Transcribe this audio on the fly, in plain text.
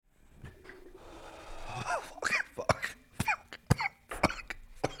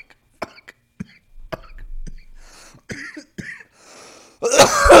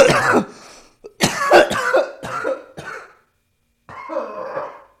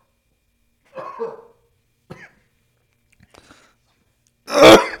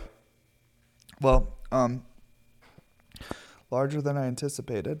larger than I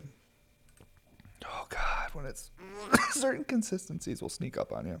anticipated. Oh, God. When it's certain consistencies will sneak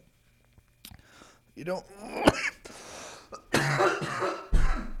up on you. You don't... Oh,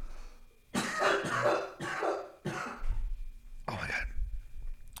 my God.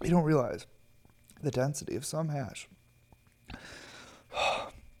 You don't realize the density of some hash.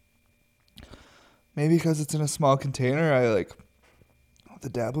 Maybe because it's in a small container, the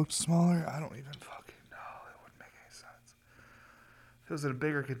dab looked smaller. I don't even fucking know. It wouldn't make any sense. If it was in a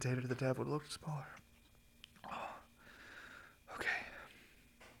bigger container, the dab would look smaller. Oh, okay.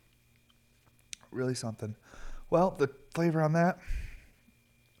 Really something. Well, the flavor on that,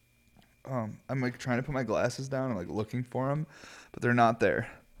 I'm trying to put my glasses down. I'm looking for them, but they're not there.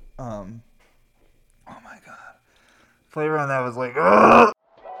 Oh my God. Flavor on that was ugh!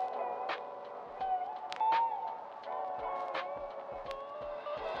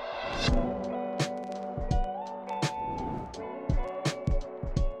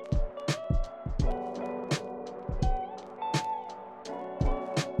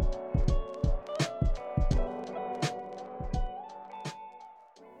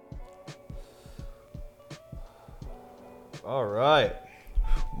 All right.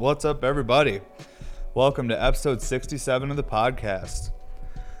 What's up, everybody? Welcome to episode 67 of the podcast.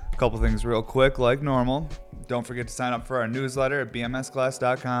 A couple things real quick, like normal. Don't forget to sign up for our newsletter at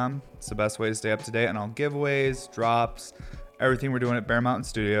bmsglass.com. It's the best way to stay up to date on all giveaways, drops, everything we're doing at Bear Mountain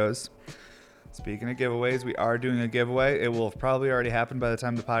Studios. Speaking of giveaways, we are doing a giveaway. It will have probably already happened by the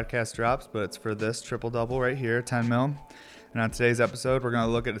time the podcast drops, but it's for this triple-double right here, 10 mil. And on today's episode, we're going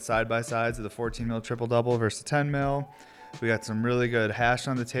to look at the side-by-sides of the 14 mil triple-double versus 10 mil. We got some really good hash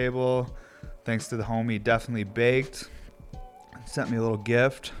on the table. Thanks to the homie Definitely Baked. Sent me a little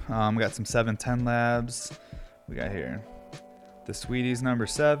gift. We got some 710 Labs. We got here the Sweeties number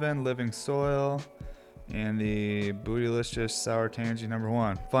 7, Living Soil, and the Bootylicious Sour Tangy number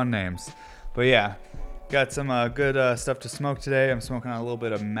 1. Fun names. But yeah, got some good stuff to smoke today. I'm smoking on a little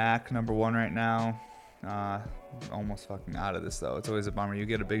bit of Mac number 1 right now. Almost fucking out of this though. It's always a bummer. You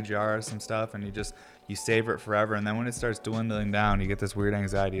get a big jar of some stuff and you savor it forever, and then when it starts dwindling down, you get this weird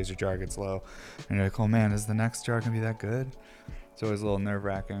anxiety as your jar gets low, and you're like, oh man, is the next jar gonna be that good? It's always a little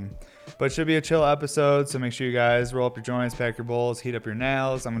nerve-wracking, but it should be a chill episode. So make sure you guys roll up your joints, pack your bowls, heat up your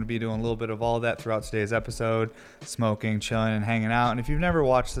nails. I'm gonna be doing a little bit of all that throughout today's episode, smoking, chilling, and hanging out. And if you've never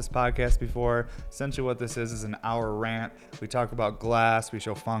watched this podcast before, essentially what this is an hour rant. We talk about glass, we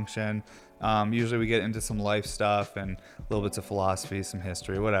show function. Usually we get into some life stuff and little bits of philosophy, some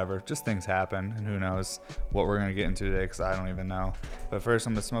history, whatever. Just things happen, and who knows what we're going to get into today, because I don't even know. But first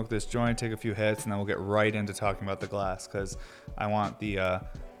I'm going to smoke this joint, take a few hits, and then we'll get right into talking about the glass, because I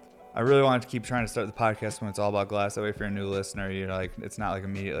really wanted to keep trying to start the podcast when it's all about glass. That way if you're a new listener, you're like, it's not like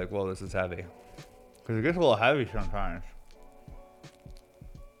immediate, like, whoa, this is heavy. Because it gets a little heavy sometimes.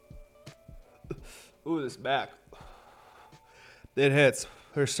 Ooh, this back. It hits.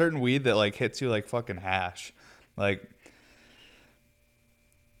 There's certain weed that hits you like fucking hash. I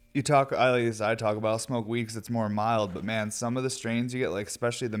talk about, I'll smoke weed because it's more mild, but man, some of the strains you get,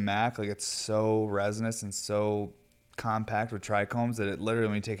 especially the Mac, it's so resinous and so compact with trichomes that it literally,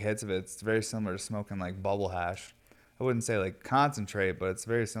 when you take hits of it, it's very similar to smoking bubble hash. I wouldn't say concentrate, but it's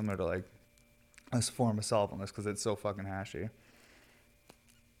very similar to this form of solventless because it's so fucking hashy.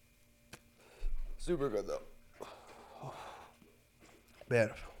 Super good though. Man,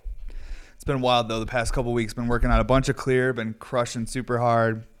 it's been wild though. The past couple weeks, been working on a bunch of clear, been crushing super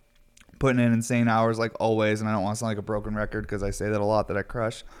hard, putting in insane hours like always. And I don't want to sound like a broken record because I say that a lot that I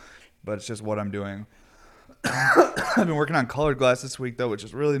crush, but it's just what I'm doing. I've been working on colored glass this week though, which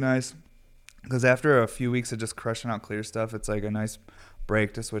is really nice because after a few weeks of just crushing out clear stuff, it's a nice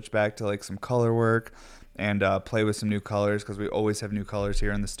break to switch back to some color work and play with some new colors because we always have new colors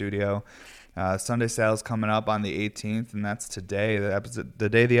here in the studio. Sunday sale's coming up on the 18th, and that's today. The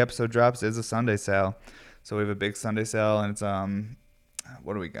day the episode drops is a Sunday sale. So we have a big Sunday sale, and it's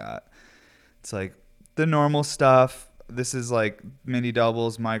what do we got? It's the normal stuff. This is mini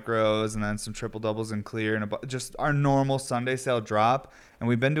doubles, micros, and then some triple doubles and clear, and just our normal Sunday sale drop. And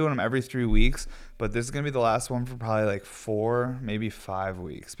we've been doing them every 3 weeks, but this is gonna be the last one for probably 4, maybe 5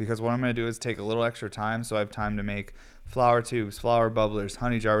 weeks. Because what I'm gonna do is take a little extra time, so I have time to make flower tubes, flower bubblers,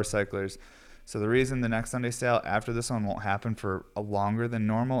 honey jar recyclers. So the reason the next Sunday sale after this one won't happen for a longer than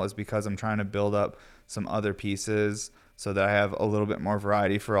normal is because I'm trying to build up some other pieces so that I have a little bit more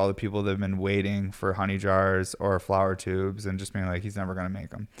variety for all the people that have been waiting for honey jars or flower tubes and just being he's never going to make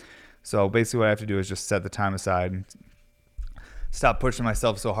them. So basically what I have to do is just set the time aside and stop pushing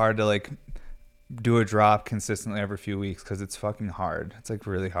myself so hard to do a drop consistently every few weeks because it's fucking hard. It's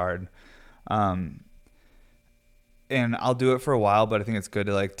really hard. and I'll do it for a while, but I think it's good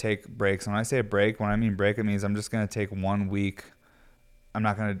to like take breaks. And when I say a break, when I mean break, it means I'm just going to take 1 week. I'm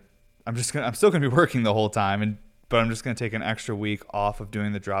still going to be working the whole time, but I'm just going to take an extra week off of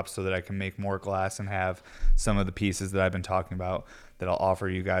doing the drops so that I can make more glass and have some of the pieces that I've been talking about that I'll offer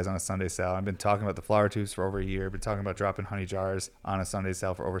you guys on a Sunday sale. I've been talking about the flower tubes for over a year. I've been talking about dropping honey jars on a Sunday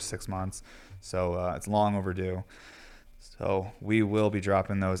sale for over 6 months. So it's long overdue. So we will be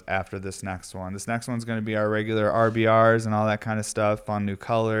dropping those after this next one. This next one's going to be our regular RBRs and all that kind of stuff. Fun new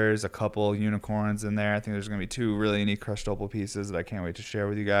colors, a couple unicorns in there. I think there's going to be 2 really unique crushed opal pieces that I can't wait to share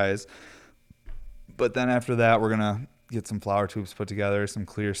with you guys. But then after that, we're going to get some flower tubes put together, some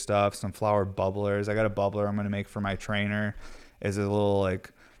clear stuff, some flower bubblers. I got a bubbler I'm going to make for my trainer as a little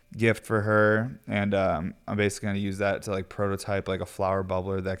like gift for her. And I'm basically going to use that to like prototype like a flower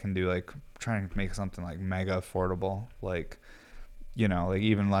bubbler that can do like trying to make something like mega affordable, like, you know, like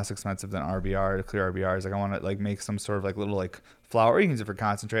even less expensive than RBR, clear RBRs. Like I want to like make some sort of like little like flower. You can use it for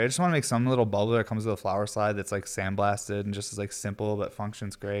concentrate. I just want to make some little bubbler that comes with a flower slide that's like sandblasted and just is like simple but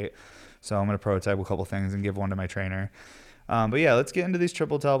functions great. So I'm going to prototype a couple things and give one to my trainer. But yeah, let's get into these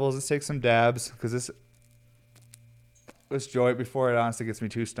triple doubles. Let's take some dabs because this joint, before it honestly gets me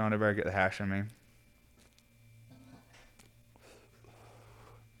too stoned, I better get the hash in me.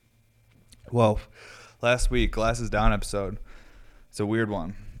 Whoa. Last week, Glasses Down episode. It's a weird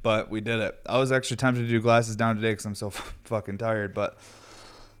one, but we did it. I was actually tempted to do Glasses Down today because I'm so fucking tired, but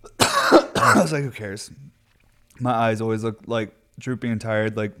I was like, who cares? My eyes always look like droopy and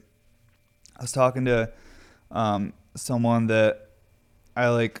tired. Like, I was talking to someone that I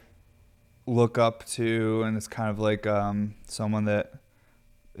like look up to, and it's kind of like someone that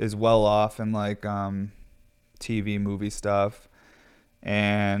is well off in like TV movie stuff,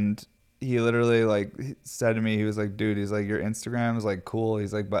 and he literally like said to me, he was like, dude, he's like, your Instagram is like cool.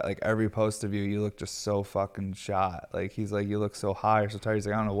 He's like, but like every post of you look just so fucking shot. Like he's like, you look so high or so tired. He's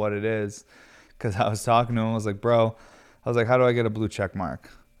like, I don't know what it is. Cause I was talking to him. I was like, bro, I was like, how do I get a blue check mark?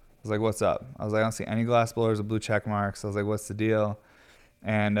 I was like, what's up? I was like, I don't see any glass blowers with blue check marks. I was like, what's the deal?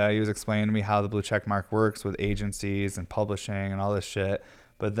 And he was explaining to me how the blue check mark works with agencies and publishing and all this shit.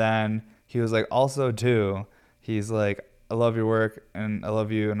 But then he was like, also too, he's like, I love your work and I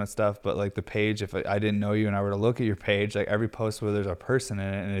love you and stuff, but like the page, if I didn't know you and I were to look at your page, like every post where there's a person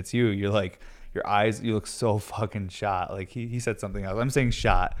in it and it's you, you're like, your eyes, you look so fucking shot. Like he said something else. I'm saying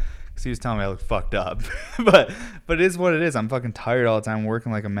shot because he was telling me I look fucked up. but it is what it is. I'm fucking tired all the time,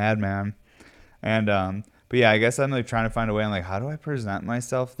 working like a madman. And but yeah, I guess I'm like trying to find a way. I'm like, how do I present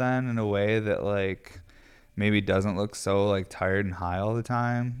myself then in a way that like maybe doesn't look so like tired and high all the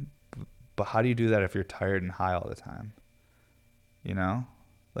time? But how do you do that if you're tired and high all the time? You know,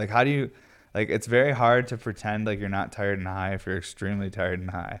 like how do you, like it's very hard to pretend like you're not tired and high if you're extremely tired and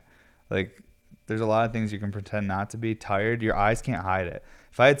high. Like there's a lot of things you can pretend not to be tired. Your eyes can't hide it.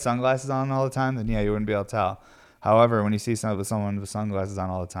 If I had sunglasses on all the time, then yeah, you wouldn't be able to tell. However, when you see someone with sunglasses on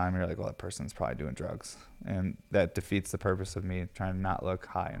all the time, you're like, well, that person's probably doing drugs. And that defeats the purpose of me trying to not look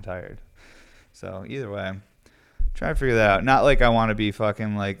high and tired. So either way, try to figure that out. Not like I want to be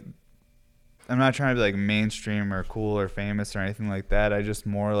fucking like, I'm not trying to be like mainstream or cool or famous or anything like that. I just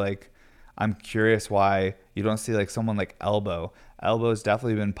more like, I'm curious why you don't see like someone like Elbow. Elbow's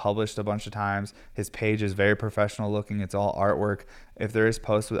definitely been published a bunch of times. His page is very professional looking. It's all artwork. If there is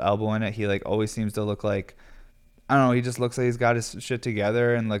posts with Elbow in it, he like always seems to look like, I don't know, he just looks like he's got his shit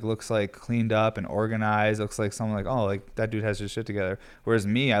together and like looks like cleaned up and organized. Looks like someone like, oh, like that dude has his shit together. Whereas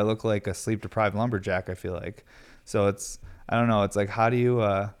me, I look like a sleep deprived lumberjack, I feel like. So it's, I don't know, it's like how do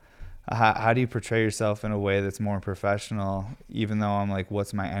you portray yourself in a way that's more professional, even though I'm like,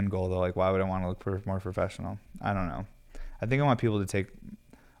 what's my end goal though? Like, why would I want to look more professional? I don't know. I think I want people to take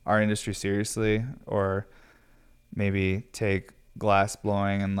our industry seriously, or maybe take glass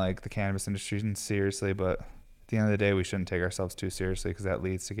blowing and like the cannabis industry seriously. But at the end of the day, we shouldn't take ourselves too seriously because that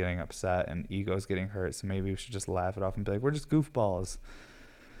leads to getting upset and egos getting hurt. So maybe we should just laugh it off and be like, we're just goofballs.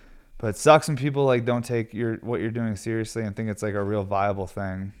 But it sucks when people like don't take what you're doing seriously and think it's like a real viable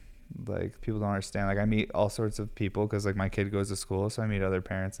thing. Like people don't understand. Like I meet all sorts of people because like my kid goes to school, so I meet other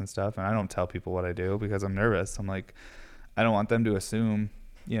parents and stuff, and I don't tell people what I do because I'm nervous. I'm like, I don't want them to assume,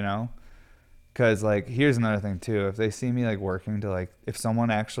 you know, because like here's another thing too. If they see me like working to like, if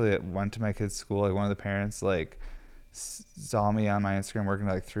someone actually went to my kid's school, like one of the parents like saw me on my Instagram working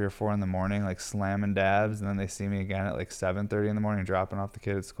at like 3 or 4 in the morning, like slamming dabs, and then they see me again at like 7:30 in the morning dropping off the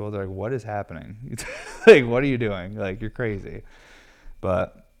kid at school, they're like, what is happening? Like, what are you doing? Like, you're crazy.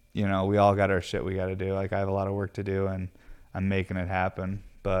 But you know, we all got our shit we got to do. Like I have a lot of work to do and I'm making it happen.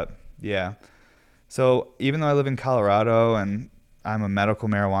 But yeah. So even though I live in Colorado and I'm a medical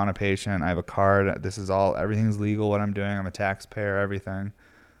marijuana patient. I have a card. This is everything's legal. What I'm doing. I'm a taxpayer. Everything.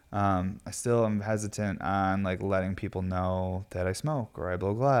 I still am hesitant on like letting people know that I smoke or I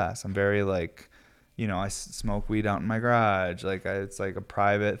blow glass. I'm very like, I smoke weed out in my garage. Like it's like a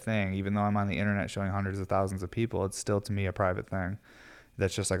private thing. Even though I'm on the internet showing hundreds of thousands of people, it's still to me a private thing.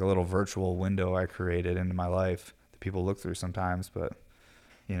 That's just like a little virtual window I created into my life that people look through sometimes. But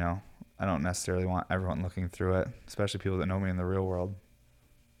I don't necessarily want everyone looking through it, especially people that know me in the real world.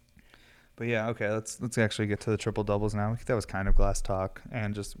 But yeah, okay, let's actually get to the triple doubles now. That was kind of glass talk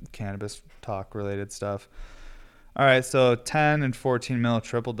and just cannabis talk related stuff. All right, so 10 and 14 mil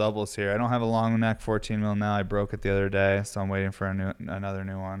triple doubles here. I don't have a long neck 14 mil now. I broke it the other day, so I'm waiting for another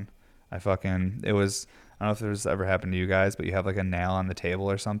new one. I don't know if this ever happened to you guys, but you have like a nail on the table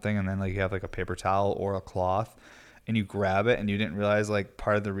or something, and then like you have like a paper towel or a cloth, and you grab it, and you didn't realize like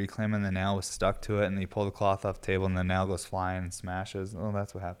part of the reclaim in the nail was stuck to it, and then you pull the cloth off the table, and the nail goes flying and smashes. Oh,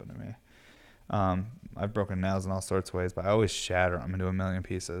 that's what happened to me. I've broken nails in all sorts of ways, but I always shatter them into a million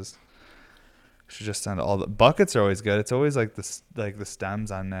pieces. Should just send all the buckets are always good. It's always like the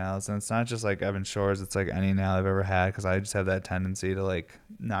stems on nails, and it's not just like Evan Shores. It's like any nail I've ever had, because I just have that tendency to like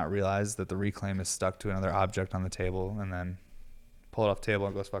not realize that the reclaim is stuck to another object on the table, and then pull it off the table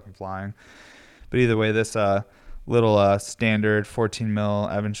and it goes fucking flying. But either way, this little standard 14 mil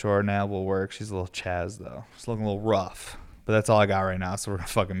Evan Shore nail will work. She's a little Chaz though. She's looking a little rough, but that's all I got right now, so we're gonna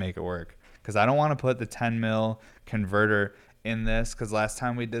fucking make it work. Because I don't want to put the 10 mil converter in this, because last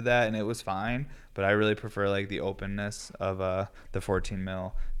time we did that and it was fine, but I really prefer like the openness of the 14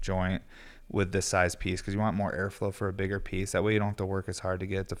 mil joint with this size piece, because you want more airflow for a bigger piece. That way you don't have to work as hard to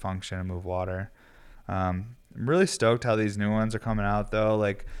get it to function and move water. I'm really stoked how these new ones are coming out though,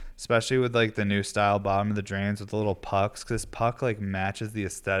 like especially with like the new style bottom of the drains with the little pucks, because this puck like matches the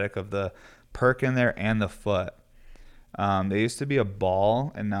aesthetic of the perk in there and the foot. They used to be a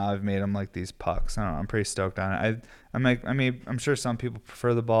ball, and now I've made them like these pucks. I don't know, I'm pretty stoked on it. I'm sure some people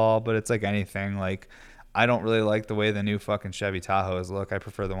prefer the ball, but it's like anything. Like, I don't really like the way the new fucking Chevy Tahoes look. I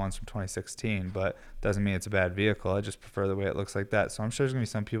prefer the ones from 2016, but doesn't mean it's a bad vehicle. I just prefer the way it looks like that. So I'm sure there's gonna be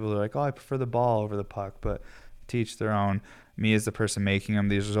some people that are like, oh, I prefer the ball over the puck, but to each their own. Me as the person making them,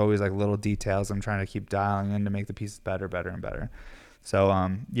 these are always like little details I'm trying to keep dialing in to make the pieces better and better. So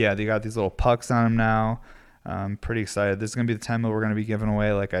yeah, they got these little pucks on them now. I'm pretty excited. This is going to be the 10 mil we're going to be giving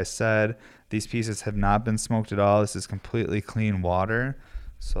away. Like I said, these pieces have not been smoked at all. This is completely clean water.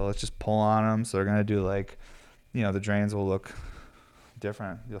 So let's just pull on them. So they're going to do like, the drains will look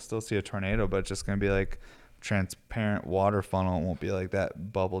different. You'll still see a tornado, but it's just going to be like transparent water funnel. It won't be like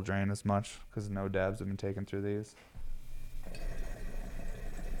that bubble drain as much, because no dabs have been taken through these.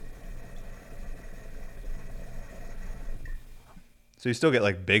 So you still get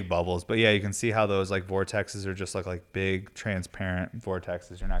like big bubbles, but yeah, you can see how those like vortexes are just like big transparent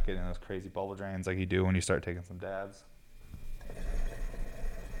vortexes. You're not getting those crazy bubble drains like you do when you start taking some dabs.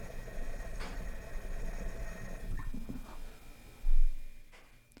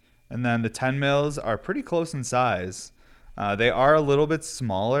 And then the 10 mils are pretty close in size. They are a little bit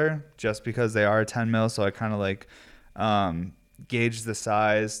smaller just because they are 10 mil, so I kind of like gauged the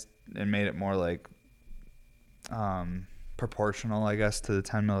size and made it more like proportional, I guess, to the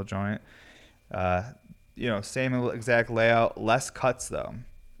 10 mil joint. Same exact layout, less cuts though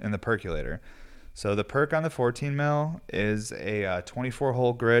in the percolator. So the perk on the 14 mil is a 24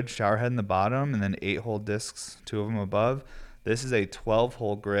 hole grid, shower head in the bottom, and then 8 hole discs, 2 of them above. This is a 12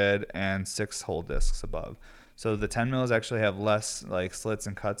 hole grid and 6 hole discs above. So the 10 mils actually have less like slits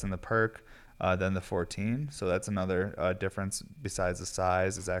and cuts in the perk than the 14. So that's another difference besides the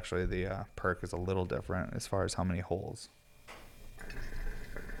size, is actually the perk is a little different as far as how many holes.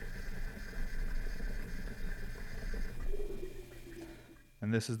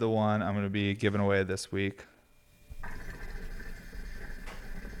 And this is the one I'm going to be giving away this week.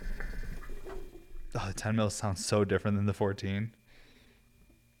 Oh, the 10 mil sounds so different than the 14.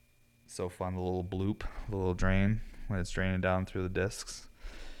 So fun, the little bloop, the little drain when it's draining down through the discs.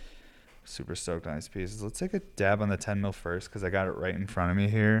 Super stoked on these pieces. Let's take a dab on the 10 mil first, because I got it right in front of me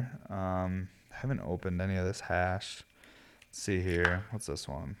here. I haven't opened any of this hash. Let's see here. What's this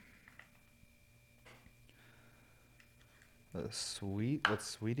one? What's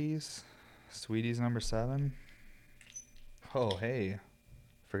Sweeties? Sweeties number 7. Oh, hey.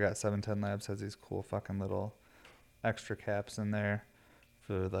 Forgot 710 Labs has these cool fucking little extra caps in there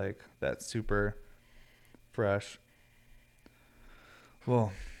for like that super fresh.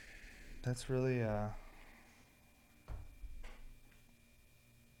 Well, that's really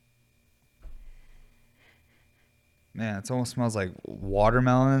man, it almost smells like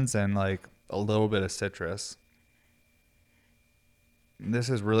watermelons and like a little bit of citrus. This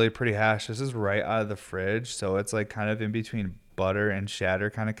is really pretty hash. This is right out of the fridge, so it's like kind of in between butter and shatter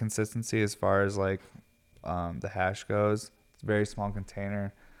kind of consistency as far as like the hash goes. It's a very small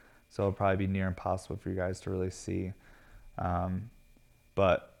container, so it'll probably be near impossible for you guys to really see.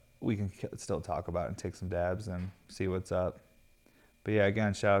 But we can still talk about it and take some dabs and see what's up. But yeah,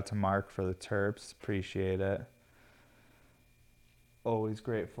 again, shout out to Mark for the terps. Appreciate it. Always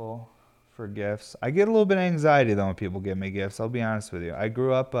grateful for gifts. I get a little bit of anxiety though when people give me gifts. I'll be honest with you. I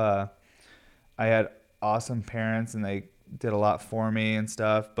grew up, I had awesome parents and they did a lot for me and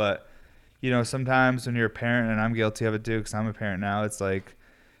stuff. But, sometimes when you're a parent, and I'm guilty of it too because I'm a parent now, it's like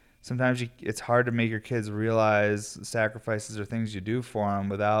sometimes it's hard to make your kids realize sacrifices or things you do for them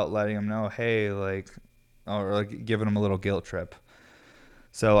without letting them know, hey, or like giving them a little guilt trip.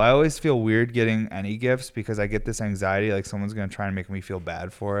 So I always feel weird getting any gifts because I get this anxiety, like someone's going to try and make me feel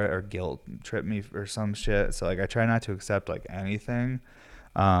bad for it or guilt trip me or some shit. So like I try not to accept like anything.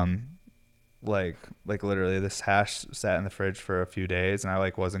 Like literally this hash sat in the fridge for a few days and I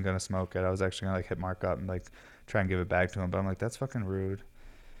like wasn't going to smoke it. I was actually going to like hit Mark up and like try and give it back to him. But I'm like, that's fucking rude.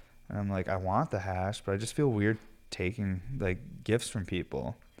 And I'm like, I want the hash, but I just feel weird taking like gifts from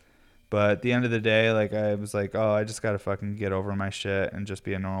people. But at the end of the day, like I was like, oh, I just got to fucking get over my shit and just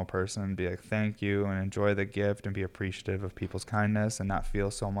be a normal person and be like, thank you and enjoy the gift and be appreciative of people's kindness and not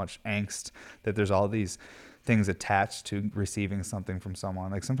feel so much angst that there's all these things attached to receiving something from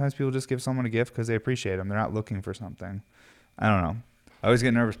someone. Like sometimes people just give someone a gift because they appreciate them. They're not looking for something. I don't know. I always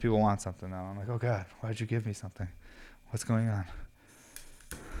get nervous people want something though. I'm like, oh God, why'd you give me something? What's going on?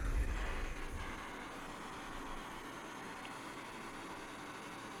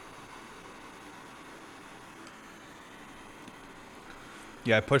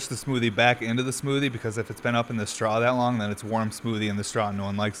 Yeah, I push the smoothie back into the smoothie because if it's been up in the straw that long, then it's warm smoothie in the straw and no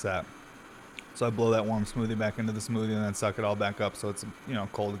one likes that. So I blow that warm smoothie back into the smoothie and then suck it all back up so it's,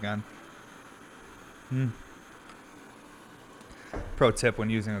 cold again. Pro tip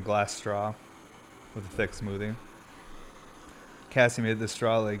when using a glass straw with a thick smoothie. Cassie made this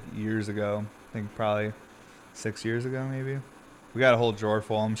straw like years ago. I think probably 6 years ago maybe. We got a whole drawer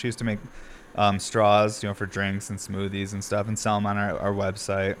full of them. She used to make straws, for drinks and smoothies and stuff and sell them on our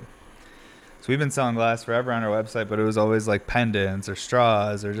website. So we've been selling glass forever on our website, but it was always like pendants or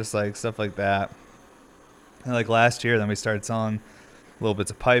straws or just like stuff like that. And like last year, then we started selling little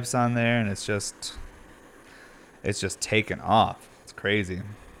bits of pipes on there, and it's just taken off. It's crazy.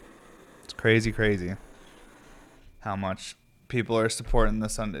 It's crazy how much people are supporting the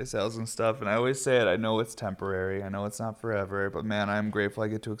Sunday sales and stuff. And I always say it, I know it's temporary. I know it's not forever, but man, I'm grateful I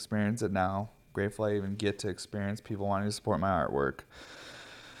get to experience it now. Grateful I even get to experience people wanting to support my artwork.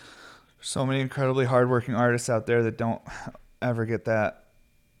 So many incredibly hardworking artists out there that don't ever get that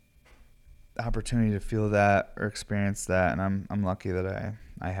opportunity to feel that or experience that, and I'm lucky that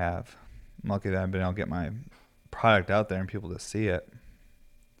I have. I'm lucky that I've been able to get my product out there and people to see it.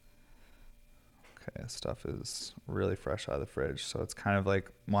 Okay, this stuff is really fresh out of the fridge, so it's kind of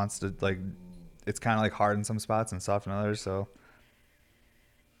like it's kind of like hard in some spots and soft in others. So,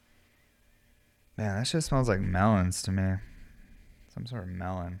 man, that shit smells like melons to me. Some sort of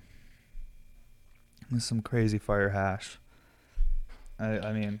melon. This is some crazy fire hash.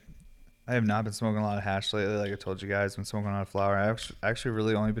 I mean, I have not been smoking a lot of hash lately. Like I told you guys, I've been smoking a lot of flower. I've actually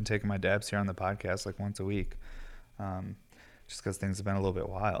really only been taking my dabs here on the podcast like once a week, just because things have been a little bit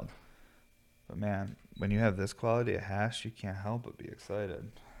wild. But man, when you have this quality of hash, you can't help but be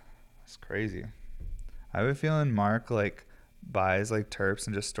excited. It's crazy. I have a feeling Mark like buys like terps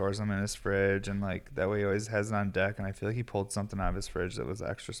and just stores them in his fridge, and like that way he always has it on deck. And I feel like he pulled something out of his fridge that was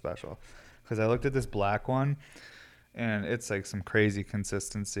extra special. Because I looked at this black one, and it's like some crazy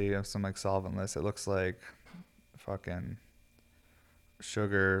consistency of some like solventless. It looks like fucking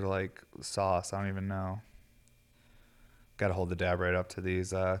sugar like sauce. I don't even know. Got to hold the dab right up to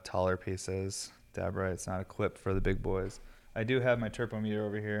these taller pieces. Dab right, it's not equipped for the big boys. I do have my turbometer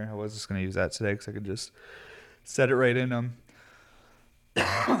over here. I was just going to use that today because I could just set it right in them.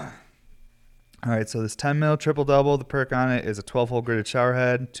 All right, so this 10 mil triple double, the perk on it is a 12-hole gridded shower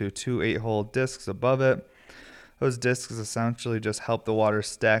head to 2 8-hole discs above it. Those discs essentially just help the water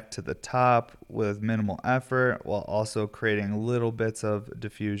stack to the top with minimal effort while also creating little bits of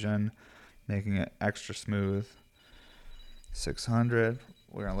diffusion, making it extra smooth. 600.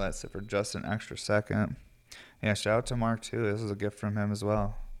 We're going to let it sit for just an extra second. Yeah, shout out to Mark, too. This is a gift from him as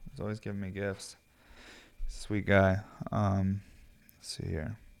well. He's always giving me gifts. Sweet guy. Let's see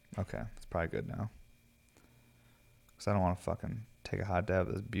here. Okay, it's probably good now. Because I don't want to fucking take a hot dab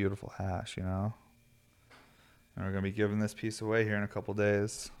of this beautiful hash, And we're going to be giving this piece away here in a couple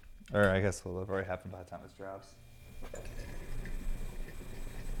days. Or I guess it'll have already happened by the time this drops.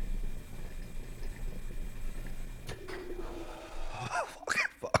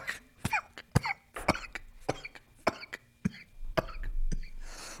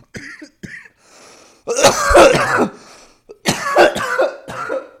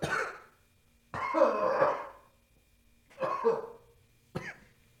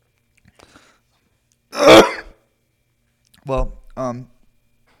 Well,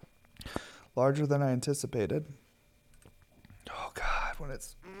 larger than I anticipated. Oh God, when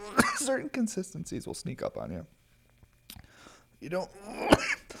it's certain consistencies will sneak up on you. You don't. Oh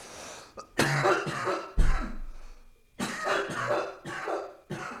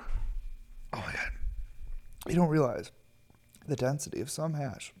my God. You don't realize the density of some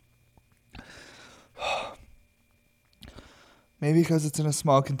hash. Maybe because it's in a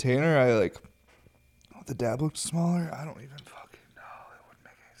small container, the dab looked smaller. I don't even fucking know. It wouldn't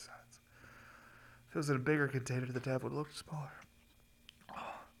make any sense. If it was in a bigger container, the dab would look smaller.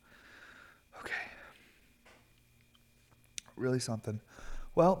 Oh. Okay. Really something.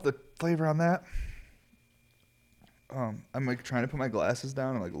 Well, the flavor on that. I'm like trying to put my glasses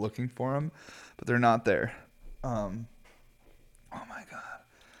down. I'm like looking for them, but they're not there. Oh my God.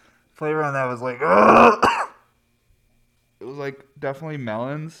 Flavor on that was like, it was like definitely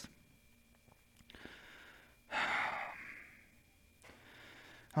melons.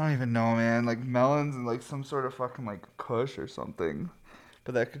 I don't even know, man. Like melons and like some sort of fucking like kush or something.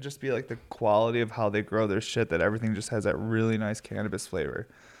 But that could just be like the quality of how they grow their shit, that everything just has that really nice cannabis flavor.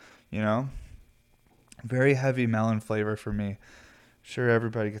 You know? Very heavy melon flavor for me. Sure,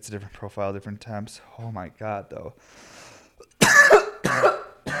 everybody gets a different profile, different temps. Oh my God, though.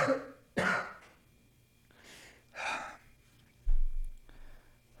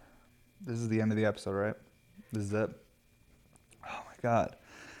 This is the end of the episode, right? This is it. Oh my God.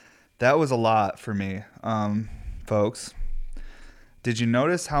 That was a lot for me, folks. Did you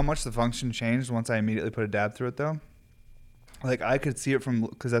notice how much the function changed once I immediately put a dab through it, though? Like, I could see it from,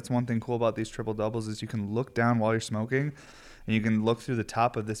 because that's one thing cool about these triple doubles is you can look down while you're smoking, and you can look through the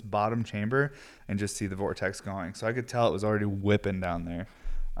top of this bottom chamber and just see the vortex going. So I could tell it was already whipping down there.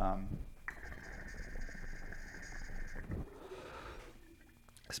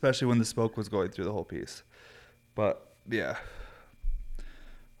 Especially when the smoke was going through the whole piece. But, yeah.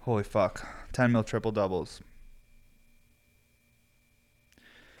 Holy fuck. 10 mil triple doubles.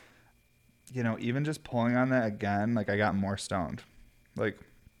 You know, even just pulling on that again, like, I got more stoned. Like,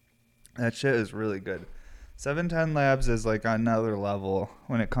 that shit is really good. 710 Labs is, like, another level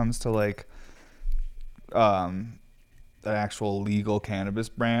when it comes to, like, an actual legal cannabis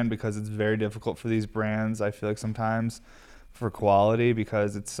brand, because it's very difficult for these brands, I feel like, sometimes, for quality,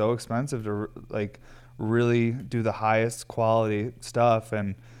 because it's so expensive to, like, really do the highest quality stuff,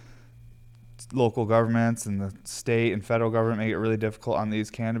 and local governments and the state and federal government make it really difficult on these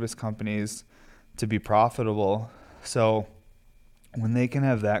cannabis companies to be profitable. So when they can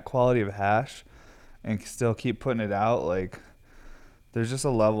have that quality of hash and still keep putting it out, like, there's just a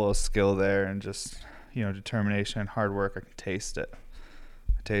level of skill there, and just, you know, determination and hard work. I can taste it.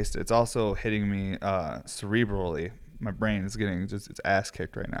 It's also hitting me cerebrally. My brain is getting just its ass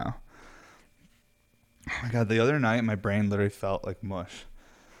kicked right now. Oh my God, the other night my brain literally felt like mush.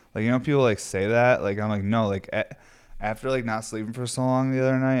 Like, you know, people like say that, like, I'm like, no, like, after like not sleeping for so long the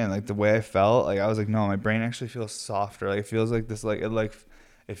other night, and like the way I felt, like, I was like, no, my brain actually feels softer. Like, it feels like this, like,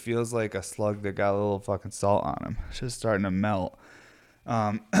 it feels like a slug that got a little fucking salt on him. It's just starting to melt.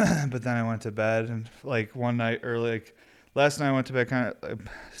 But then I went to bed, and like one night early, like last night I went to bed kind of,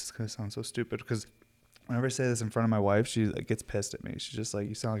 it's gonna sound so stupid, because whenever I say this in front of my wife, she like gets pissed at me. She's just like,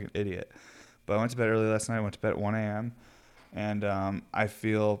 you sound like an idiot. But I went to bed early last night. I went to bed at 1 a.m. And I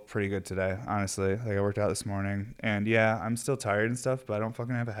feel pretty good today, honestly. Like, I worked out this morning. And, yeah, I'm still tired and stuff, but I don't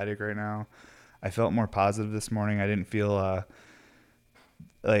fucking have a headache right now. I felt more positive this morning. I didn't feel,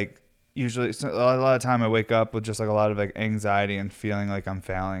 like, usually a lot of time I wake up with just, like, a lot of, like, anxiety and feeling like I'm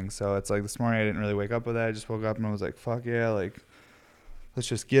failing. So it's like this morning I didn't really wake up with that. I just woke up and I was like, fuck yeah, like, let's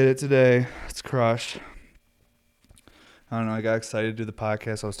just get it today. Let's crush. I don't know. I got excited to do the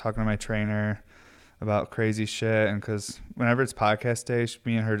podcast. I was talking to my trainer about crazy shit, and because whenever it's podcast day,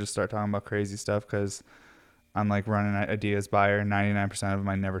 me and her just start talking about crazy stuff, because I'm like running ideas by her. 99% of them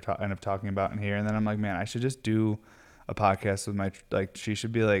I never end up talking about in here, and then I'm like, man, I should just do a podcast with my, like, she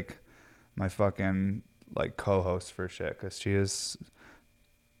should be like my fucking like co-host for shit, because she is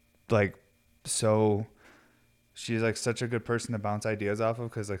like she's like such a good person to bounce ideas off of,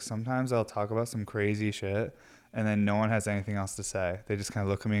 because like sometimes I'll talk about some crazy shit and then no one has anything else to say. They just kind of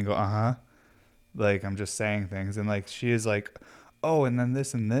look at me and go, uh-huh. Like, I'm just saying things. And, like, she is like, oh, and then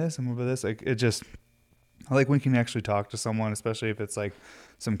this and this and this. Like, it just, I like when you can actually talk to someone, especially if it's, like,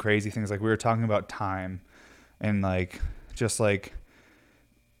 some crazy things. Like, we were talking about time and, like, just, like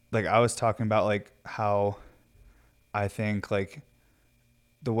I was talking about, like, how I think, like,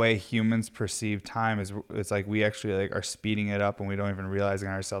 the way humans perceive time is it's like we actually like are speeding it up and we don't even realize it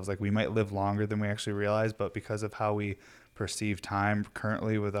ourselves. Like we might live longer than we actually realize, but because of how we perceive time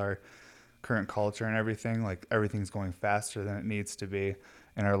currently with our current culture and everything, like everything's going faster than it needs to be.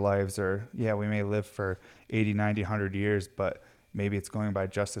 And our lives are, yeah, we may live for 80, 90, 100 years, but maybe it's going by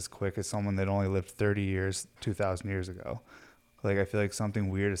just as quick as someone that only lived 30 years, 2,000 years ago. Like I feel like something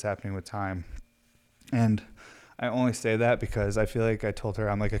weird is happening with time. And I only say that because I feel like I told her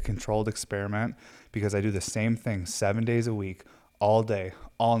I'm like a controlled experiment because I do the same thing 7 days a week, all day,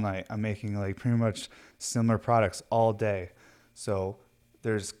 all night. I'm making like pretty much similar products all day. So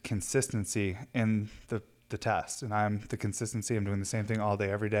there's consistency in the test, and I'm doing the same thing all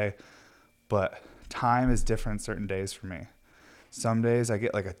day, every day. But time is different certain days for me. Some days I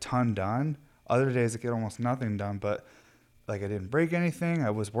get like a ton done. Other days I get almost nothing done, but like I didn't break anything. I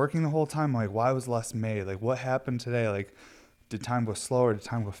was working the whole time. Like, why was less made? Like, what happened today? Like, did time go slower? Did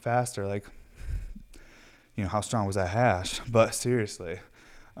time go faster? Like, you know, how strong was that hash? But seriously,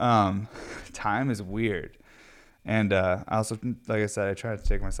 time is weird. And I also, like I said, I try to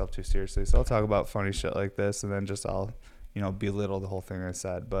take myself too seriously. So I'll talk about funny shit like this and then just I'll, you know, belittle the whole thing I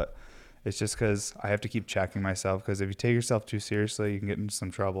said. But it's just because I have to keep checking myself, because if you take yourself too seriously, you can get into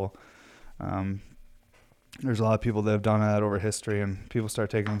some trouble. There's a lot of people that have done that over history, and people start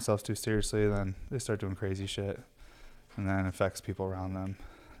taking themselves too seriously, then they start doing crazy shit, and then it affects people around them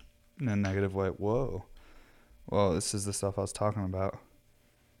in a negative way. Whoa, this is the stuff I was talking about.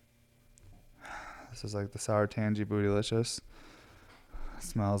 This is like the Sour Tangy Bootylicious. It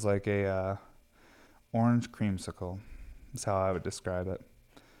smells like a orange creamsicle. That's how I would describe it.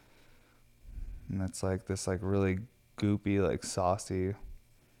 And it's like this like really goopy, like saucy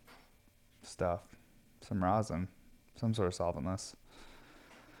stuff. Some rosin, some sort of solventless.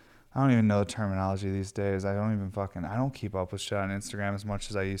 I don't even know the terminology these days. I don't keep up with shit on Instagram as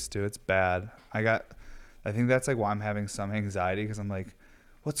much as I used to. It's bad. I think that's like why I'm having some anxiety, because I'm like,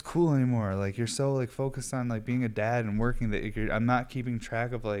 what's cool anymore? Like, you're so like focused on like being a dad and working that I'm not keeping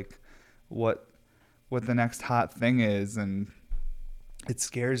track of like what the next hot thing is, and it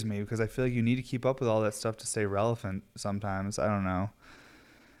scares me because I feel like you need to keep up with all that stuff to stay relevant sometimes. I don't know.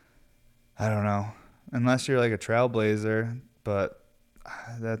 Unless you're like a trailblazer, but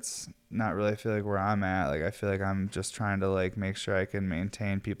that's not really, I feel like, where I'm at. Like, I feel like I'm just trying to like make sure I can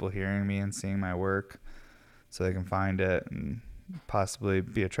maintain people hearing me and seeing my work so they can find it and possibly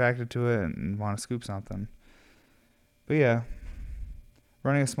be attracted to it and want to scoop something. But yeah,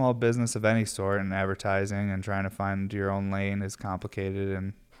 running a small business of any sort and advertising and trying to find your own lane is complicated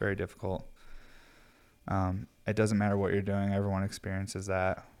and very difficult. It doesn't matter what you're doing. Everyone experiences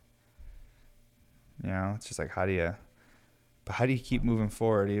that. You know, it's just like, how do you keep moving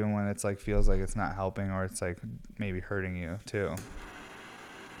forward even when it's like feels like it's not helping, or it's like maybe hurting you too?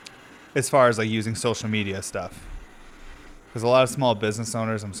 As far as like using social media stuff. Because a lot of small business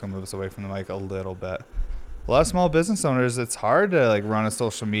owners, I'm just going to move this away from the mic a little bit. A lot of small business owners, it's hard to like run a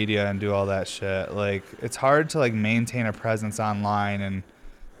social media and do all that shit. Like, it's hard to like maintain a presence online and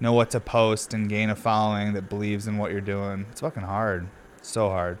know what to post and gain a following that believes in what you're doing. It's fucking hard. So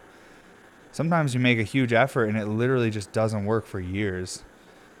hard. Sometimes you make a huge effort and it literally just doesn't work for years.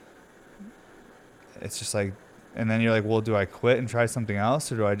 It's just like, and then you're like, well, do I quit and try something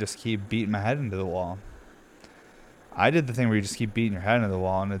else, or do I just keep beating my head into the wall? I did the thing where you just keep beating your head into the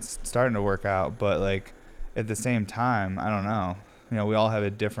wall, and it's starting to work out. But like at the same time, I don't know. You know, we all have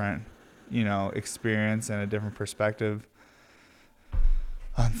a different, you know, experience and a different perspective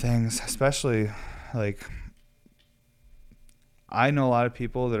on things, especially like, I know a lot of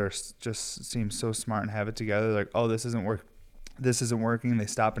people that are just seem so smart and have it together. Like, oh, this isn't working. They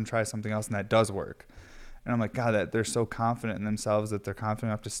stop and try something else, and that does work. And I'm like, God, that they're so confident in themselves that they're confident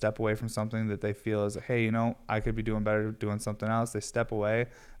enough to step away from something that they feel is, hey, you know, I could be doing better doing something else. They step away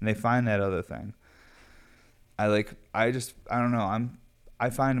and they find that other thing. I don't know. I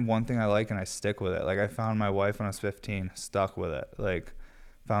find one thing I like and I stick with it. Like, I found my wife when I was 15, stuck with it. Like,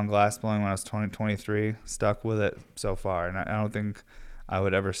 found glass blowing when I was 23, stuck with it so far. And I don't think I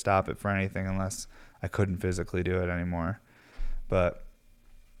would ever stop it for anything unless I couldn't physically do it anymore. But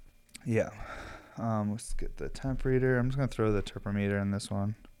yeah, let's get the temp reader. I'm just going to throw the terpometer in this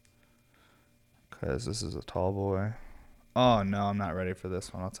one because this is a tall boy. Oh no, I'm not ready for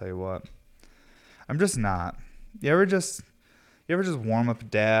this one. I'll tell you what. I'm just not. You ever just warm up a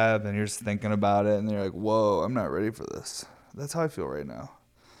dab and you're just thinking about it and you're like, whoa, I'm not ready for this. That's how I feel right now.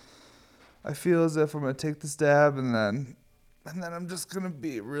 I feel as if I'm going to take this dab and then I'm just going to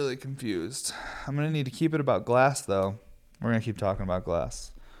be really confused. I'm going to need to keep it about glass, though. We're going to keep talking about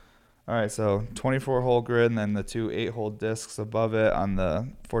glass. All right, so 24 hole grid and then the two 8-hole discs above it on the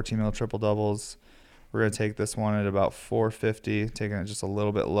 14 mil triple doubles. We're going to take this one at about 450, taking it just a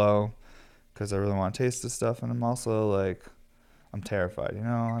little bit low because I really want to taste this stuff. And I'm also like, I'm terrified, you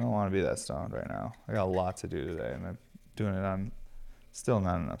know? I don't want to be that stoned right now. I got a lot to do today, and I'm doing it on still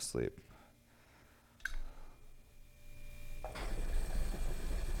not enough sleep.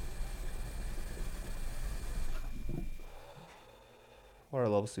 Water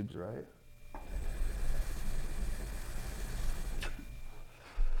level seems right.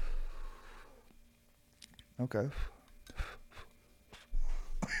 Okay.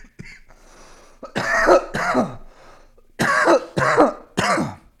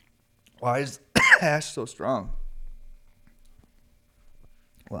 Why is hash so strong?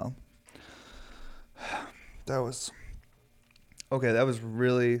 Well, that was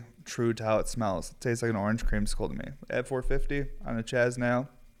really true to how it smells. It tastes like an orange creamsicle to me. At 450 on a Chaz now,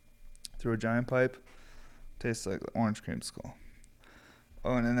 through a giant pipe, tastes like orange creamsicle.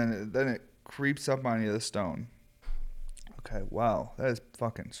 Oh, and then it creeps up on you, the stone. Okay, wow, that is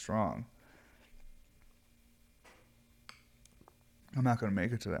fucking strong. I'm not gonna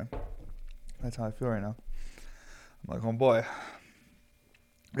make it today. That's how I feel right now. I'm like, oh boy,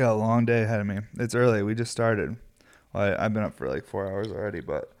 I got a long day ahead of me. It's early. We just started. Well, I've been up for like 4 hours already,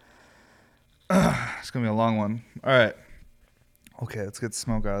 but it's gonna be a long one. All right. Okay, let's get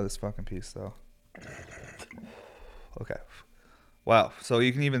smoke out of this fucking piece, though. Okay. Wow. So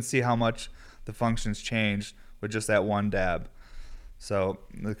you can even see how much the functions changed with just that one dab. So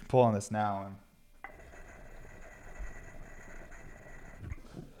we can pull on this now and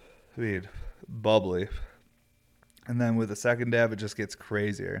weed, bubbly. And then with the second dab, it just gets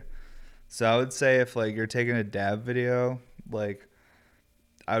crazier. So I would say if like you're taking a dab video, like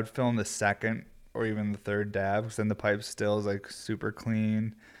I would film the second or even the third dab, because then the pipe still is like super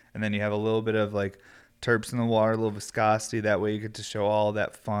clean, and then you have a little bit of like terps in the water, a little viscosity. That way you get to show all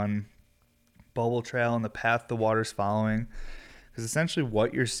that fun bubble trail and the path the water's following. Because essentially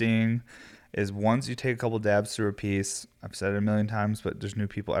what you're seeing is once you take a couple dabs through a piece, I've said it a million times, but there's new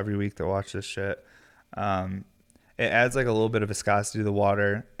people every week that watch this shit. It adds like a little bit of viscosity to the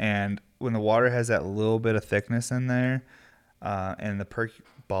water, and when the water has that little bit of thickness in there, and the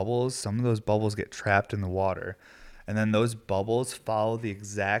bubbles, some of those bubbles get trapped in the water, and then those bubbles follow the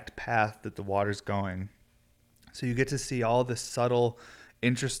exact path that the water's going. So you get to see all the subtle,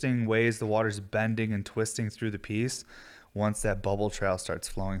 interesting ways the water's bending and twisting through the piece once that bubble trail starts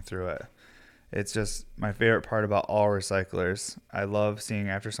flowing through it. It's just my favorite part about all recyclers. I love seeing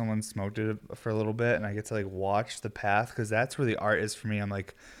after someone smoked it for a little bit and I get to like watch the path, because that's where the art is for me. I'm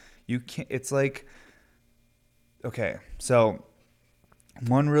like, you can't, it's like, okay, so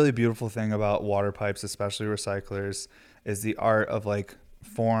one really beautiful thing about water pipes, especially recyclers, is the art of like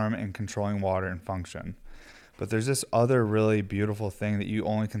form and controlling water and function. But there's this other really beautiful thing that you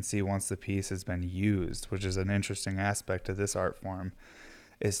only can see once the piece has been used, which is an interesting aspect of this art form,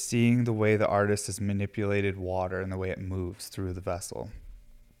 is seeing the way the artist has manipulated water and the way it moves through the vessel.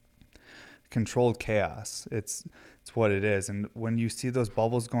 Controlled chaos. It's what it is. And when you see those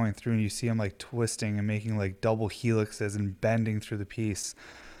bubbles going through and you see them like twisting and making like double helixes and bending through the piece,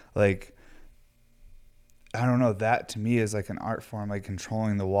 like, I don't know, that to me is like an art form, like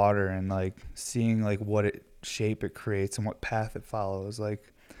controlling the water and like seeing like what shape it creates and what path it follows.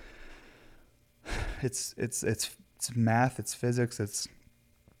 Like it's math, it's physics, it's,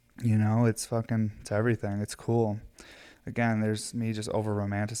 you know, it's everything. It's cool. Again, there's me just over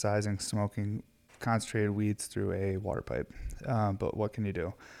romanticizing smoking concentrated weeds through a water pipe. But what can you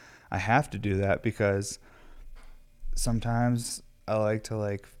do? I have to do that because sometimes I like to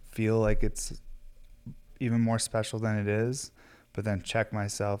like feel like it's even more special than it is, but then check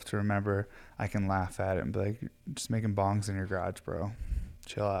myself to remember I can laugh at it and be like, just making bongs in your garage, bro.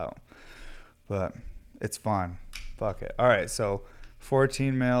 Chill out. But it's fun. Fuck it. All right, so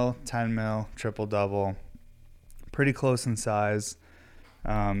 14 mil, 10 mil, triple double, pretty close in size,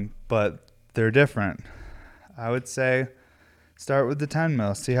 but they're different. I would say start with the 10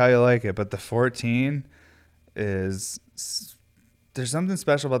 mil, see how you like it. But the 14 is, there's something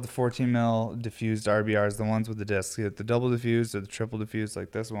special about the 14 mil diffused RBRs, the ones with the discs, the double diffused or the triple diffused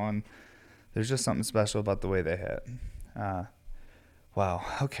like this one. There's just something special about the way they hit. Wow.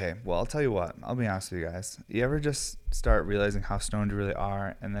 Okay. Well, I'll tell you what. I'll be honest with you guys. You ever just start realizing how stoned you really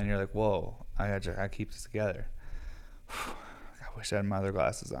are, and then you're like, "Whoa, I gotta keep this together." I wish I had my other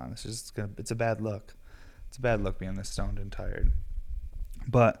glasses on. It's a bad look. It's a bad look being this stoned and tired.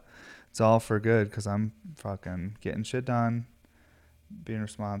 But it's all for good because I'm fucking getting shit done, being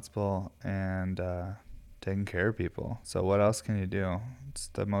responsible, and taking care of people. So what else can you do? It's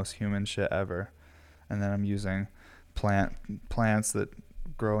the most human shit ever. And then I'm using plants that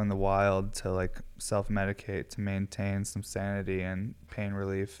grow in the wild to like self-medicate to maintain some sanity and pain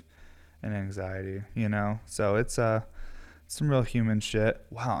relief and anxiety, you know? So it's some real human shit.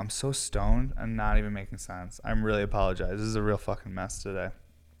 Wow, I'm so stoned. I'm not even making sense. I'm really apologize. This is a real fucking mess today.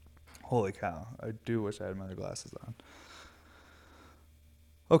 Holy cow. I do wish I had my other glasses on.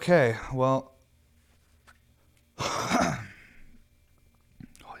 Okay, well. Holy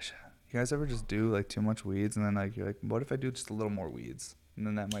shit. You guys ever just do like too much weeds and then like you're like, what if I do just a little more weeds? And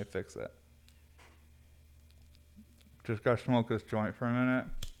then that might fix it. Just gotta smoke this joint for a minute.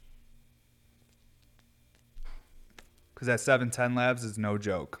 Because that 710 Labs is no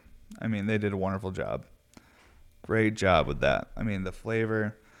joke. I mean, they did a wonderful job. Great job with that. I mean, the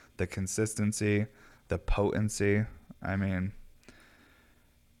flavor, the consistency, the potency. I mean,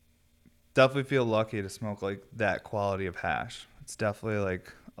 definitely feel lucky to smoke like that quality of hash. It's definitely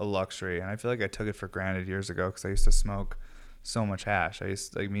like a luxury. And I feel like I took it for granted years ago because I used to smoke so much hash. I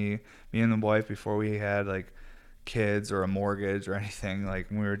used to, like me and the wife, before we had like kids or a mortgage or anything, like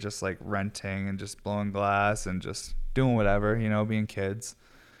we were just like renting and just blowing glass and just doing whatever, you know, being kids,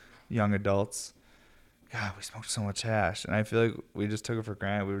 young adults. God, we smoked so much hash, and I feel like we just took it for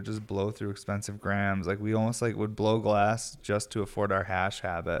granted. We would just blow through expensive grams. Like we almost like would blow glass just to afford our hash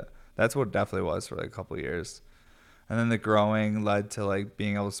habit. That's what it definitely was for like a couple of years. And then the growing led to like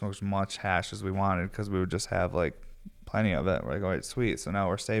being able to smoke as much hash as we wanted because we would just have like plenty of it. We're like, all right, sweet. So now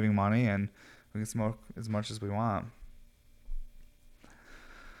we're saving money and we can smoke as much as we want.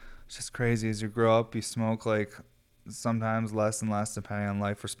 It's just crazy. As you grow up, you smoke like sometimes less and less depending on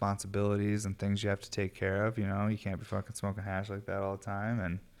life responsibilities and things you have to take care of. You know, you can't be fucking smoking hash like that all the time.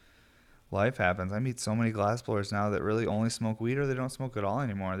 And life happens. I meet so many glass blowers now that really only smoke weed or they don't smoke at all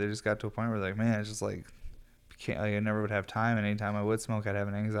anymore. They just got to a point where like, man, it's just like, I never would have time. And anytime I would smoke, I'd have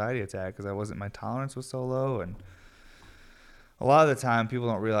an anxiety attack because my tolerance was so low. And a lot of the time people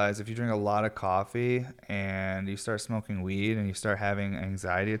don't realize if you drink a lot of coffee and you start smoking weed and you start having an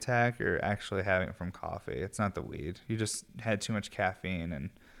anxiety attack, you're actually having it from coffee. It's not the weed. You just had too much caffeine and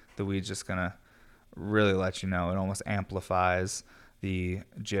the weed's just going to really let you know. It almost amplifies the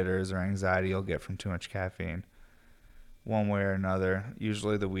jitters or anxiety you'll get from too much caffeine. One way or another,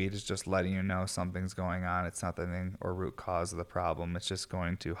 usually the weed is just letting you know something's going on. It's not the thing or root cause of the problem. It's just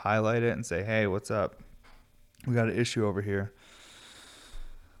going to highlight it and say, hey, what's up? We got an issue over here.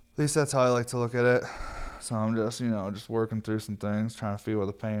 At least that's how I like to look at it. So I'm just, just working through some things, trying to feel where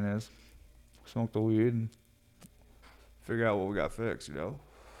the pain is. Smoke the weed and figure out what we got fixed,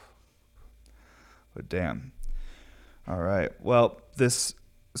 But damn. All right. Well, this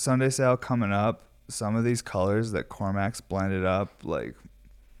Sunday sale coming up, some of these colors that Cormac's blended up, like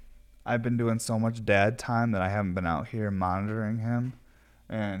I've been doing so much dad time that I haven't been out here monitoring him,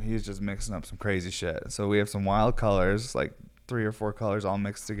 and he's just mixing up some crazy shit. So we have some wild colors, like 3 or 4 colors all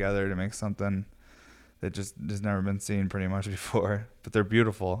mixed together to make something that just has never been seen pretty much before. But they're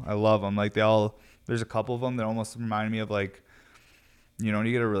beautiful. I love them. Like there's a couple of them that almost remind me of like, when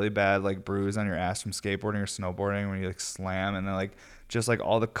you get a really bad like bruise on your ass from skateboarding or snowboarding when you like slam, and then like just like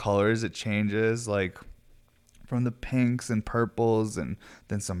all the colors it changes, like from the pinks and purples and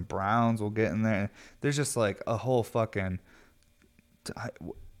then some browns will get in there. There's just like a whole fucking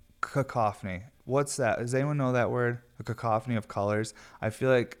cacophony. What's that? Does anyone know that word? A cacophony of colors? I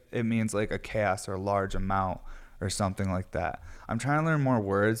feel like it means like a chaos or a large amount or something like that. I'm trying to learn more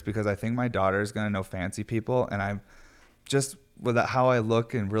words because I think my daughter is going to know fancy people, and I'm just with how I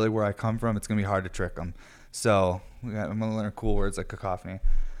look and really where I come from, it's going to be hard to trick them. So I'm going to learn cool words like cacophony.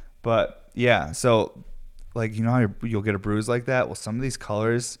 But yeah, so like, how you'll get a bruise like that? Well, some of these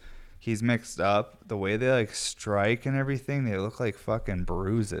colors he's mixed up, the way they like strike and everything, they look like fucking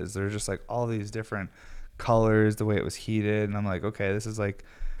bruises. They're just like all these different colors, the way it was heated. And I'm like, okay, this is like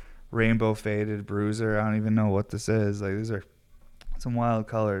rainbow faded bruiser. I don't even know what this is. Like, these are some wild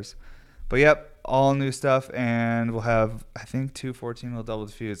colors. But yep, all new stuff, and we'll have, I think, 2 14-mil double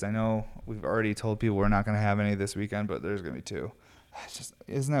diffused. I know we've already told people we're not going to have any this weekend, but there's going to be 2. It's just,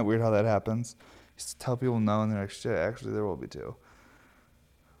 isn't that weird how that happens? You just tell people no, and they're like, shit, actually there will be 2.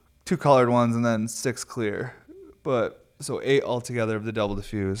 2 colored ones and then 6 clear. But, so 8 altogether of the double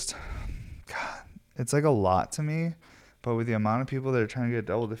diffused. God, it's like a lot to me, but with the amount of people that are trying to get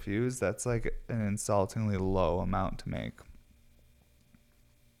double diffused, that's like an insultingly low amount to make.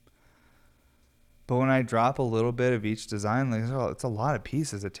 But when I drop a little bit of each design, like, it's a lot of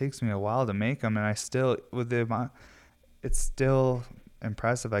pieces. It takes me a while to make them, and I still, with the amount, it's still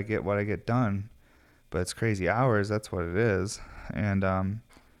impressive I get what I get done. But it's crazy hours, that's what it is. And,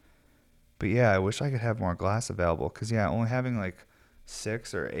 But yeah, I wish I could have more glass available. Because yeah, only having like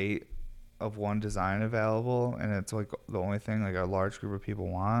 6 or 8 of one design available, and it's like the only thing like a large group of people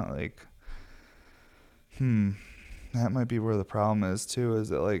want, like, that might be where the problem is too, is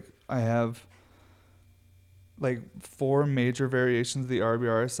that like I have like 4 major variations of the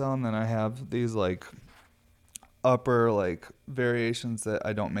RBRSL, and then I have these like upper like variations that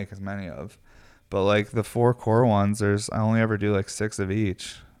I don't make as many of. But like the 4 core ones, I only ever do like 6 of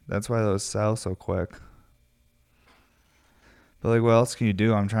each. That's why those sell so quick. But like, what else can you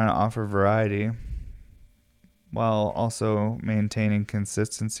do? I'm trying to offer variety while also maintaining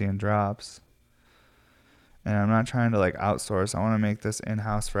consistency in drops. And I'm not trying to like outsource. I want to make this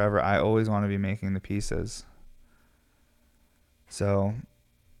in-house forever. I always want to be making the pieces. So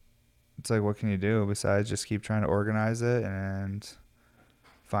it's like, what can you do besides just keep trying to organize it and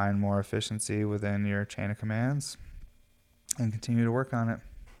find more efficiency within your chain of commands and continue to work on it.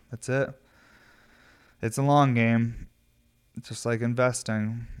 That's it. It's a long game. It's just like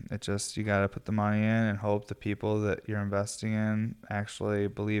investing. You got to put the money in and hope the people that you're investing in actually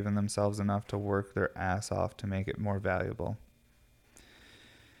believe in themselves enough to work their ass off to make it more valuable.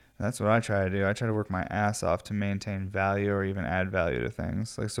 And that's what I try to do. I try to work my ass off to maintain value or even add value to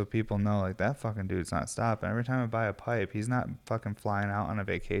things. Like, so people know, like, that fucking dude's not stopping. Every time I buy a pipe, he's not fucking flying out on a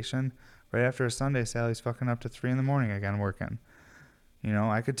vacation. Right after a Sunday sale, he's fucking up to 3 a.m. again working. You know,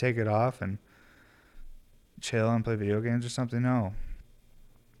 I could take it off and chill and play video games or something. No.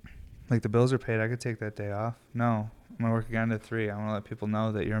 Like, the bills are paid. I could take that day off. No. I'm going to work again to 3. I want to let people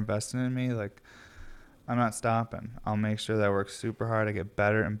know that you're investing in me. Like, I'm not stopping. I'll make sure that I work super hard. I get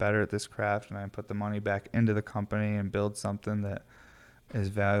better and better at this craft, and I put the money back into the company and build something that is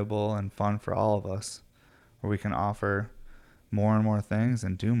valuable and fun for all of us, where we can offer more and more things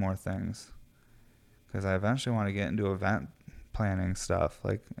and do more things. Because I eventually want to get into event planning stuff,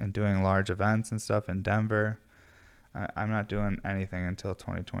 like, and doing large events and stuff in Denver. I'm not doing anything until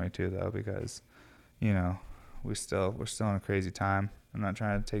 2022 though, because, you know, we're still in a crazy time. I'm not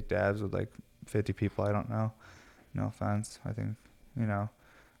trying to take dabs with like 50 people I don't know. No offense. I think, you know,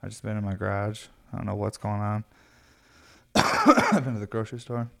 I've just been in my garage. I don't know what's going on. I've been to the grocery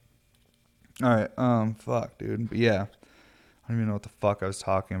store. All right. Fuck, dude. But yeah, I don't even know what the fuck I was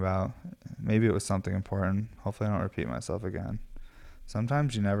talking about. Maybe it was something important. Hopefully I don't repeat myself again.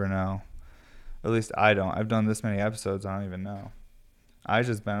 Sometimes you never know. At least I don't. I've done this many episodes, I don't even know.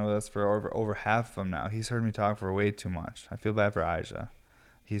 Aisha's been with us for over half of them now. He's heard me talk for way too much. I feel bad for Aisha.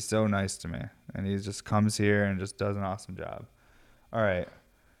 He's so nice to me. And he just comes here and just does an awesome job. All right.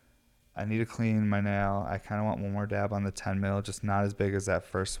 I need to clean my nail. I kind of want one more dab on the 10 mil, just not as big as that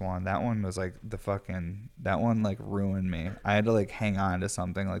first one. That one was like that one like ruined me. I had to like hang on to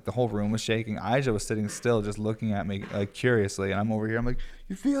something. Like the whole room was shaking. Aisha was sitting still just looking at me like curiously. And I'm over here. I'm like,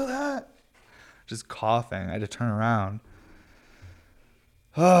 you feel that? Just coughing. I had to turn around.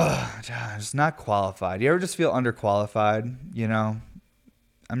 Oh, just not qualified. You ever just feel underqualified? You know,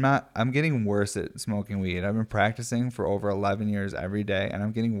 I'm getting worse at smoking weed. I've been practicing for over 11 years every day, and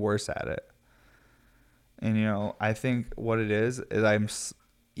I'm getting worse at it. And, you know, I think what it is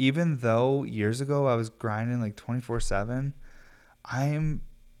even though years ago I was grinding like 24/7,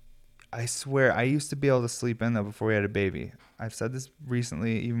 I swear I used to be able to sleep in though before we had a baby. I've said this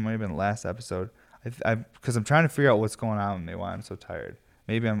recently, even might have been last episode. Because I'm trying to figure out what's going on with me, why I'm so tired.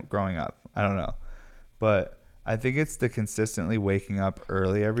 Maybe I'm growing up. I don't know. But I think it's the consistently waking up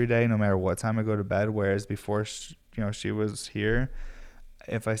early every day, no matter what time I go to bed. Whereas before, she was here,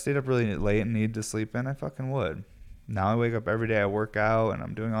 if I stayed up really late and needed to sleep in, I fucking would. Now I wake up every day, I work out, and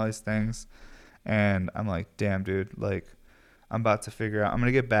I'm doing all these things. And I'm like, damn, dude, like, I'm about to figure out. I'm going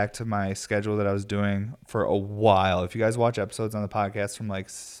to get back to my schedule that I was doing for a while. If you guys watch episodes on the podcast from like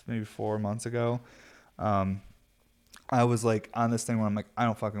maybe 4 months ago, I was like on this thing where I'm like, I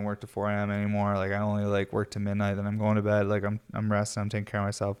don't fucking work to 4 a.m. anymore. Like I only like work to midnight, then I'm going to bed. Like I'm resting, I'm taking care of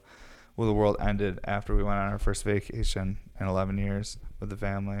myself. Well, the world ended after we went on our first vacation in 11 years with the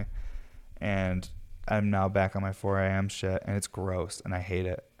family. And I'm now back on my 4 a.m. shit, and it's gross, and I hate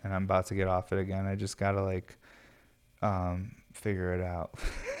it. And I'm about to get off it again. I just got to like figure it out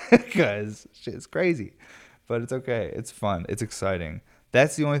because shit's crazy, but it's okay. It's fun. It's exciting.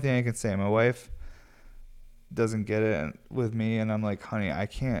 That's the only thing I can say. My wife doesn't get it with me, and I'm like, honey, I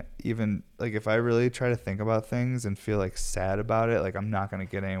can't even, like, if I really try to think about things and feel like sad about it, like I'm not going to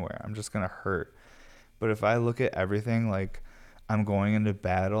get anywhere. I'm just going to hurt. But if I look at everything like I'm going into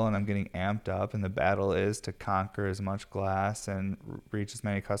battle and I'm getting amped up, and the battle is to conquer as much glass and reach as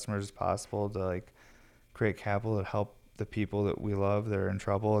many customers as possible to like create capital that help the people that we love that are in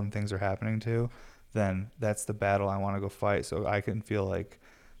trouble and things are happening to, then that's the battle I want to go fight, so I can feel like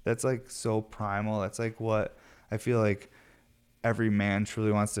That's like so primal. That's like what I feel like every man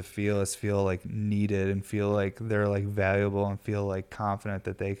truly wants to feel, is feel like needed and feel like they're like valuable and feel like confident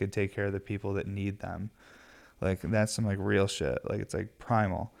that they could take care of the people that need them. Like that's some like real shit. Like it's like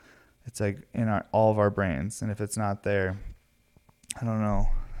primal. It's like in all of our brains. And if it's not there, I don't know.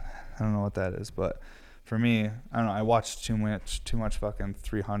 I don't know what that is. But for me, I don't know. I watched too much fucking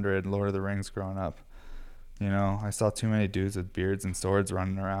 300 Lord of the Rings growing up. You know, I saw too many dudes with beards and swords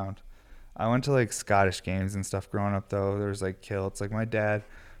running around. I went to like Scottish games and stuff growing up though. There was like kilts. Like my dad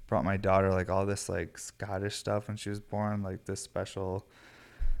brought my daughter like all this like Scottish stuff when she was born, like this special,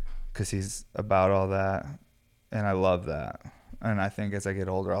 because he's about all that, and I love that. And I think as I get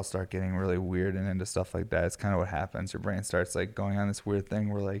older, I'll start getting really weird and into stuff like that. It's kind of what happens. Your brain starts like going on this weird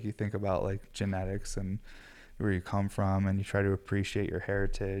thing where like you think about like genetics and where you come from, and you try to appreciate your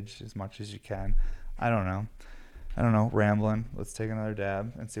heritage as much as you can. I don't know. Rambling. Let's take another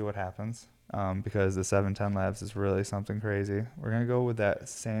dab and see what happens. Because the 710 Labs is really something crazy. We're going to go with that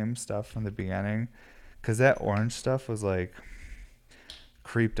same stuff from the beginning. Because that orange stuff was like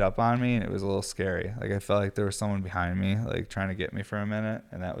creeped up on me, and it was a little scary. Like I felt like there was someone behind me like trying to get me for a minute,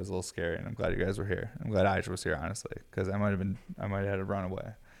 and that was a little scary. And I'm glad you guys were here. I'm glad I was here, honestly, because I might have had to run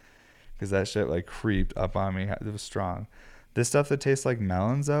away. Because that shit like creeped up on me. It was strong. This stuff that tastes like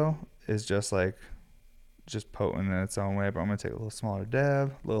melons though is just potent in its own way. But I'm gonna take a little smaller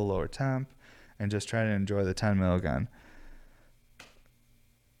dab, a little lower temp, and just try to enjoy the 10 mil again.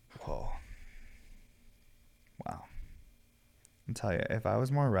 Whoa. Wow. I'll tell you, if I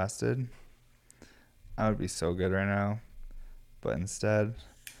was more rested, I would be so good right now. But instead,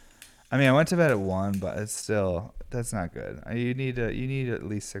 I mean, I went to bed at 1, but it's still, that's not good. You need at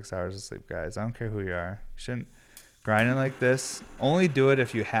least 6 hours of sleep, guys. I don't care who you are. You shouldn't grinding like this. Only do it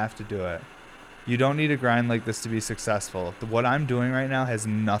if you have to do it. You don't need to grind like this to be successful. What I'm doing right now has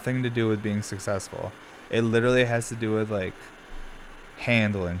nothing to do with being successful. It literally has to do with like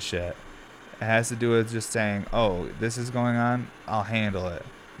handling shit. It has to do with just saying, oh, this is going on, I'll handle it.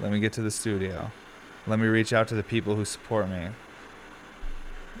 Let me get to the studio. Let me reach out to the people who support me.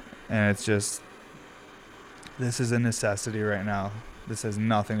 And it's just, this is a necessity right now. This has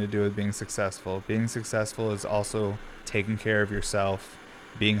nothing to do with being successful. Being successful is also taking care of yourself,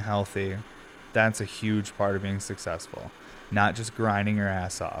 being healthy. That's a huge part of being successful. Not just grinding your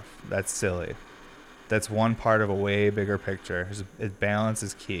ass off. That's silly. That's one part of a way bigger picture. Balance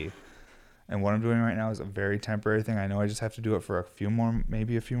is key. And what I'm doing right now is a very temporary thing. I know I just have to do it for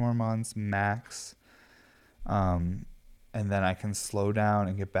maybe a few more months max. And then I can slow down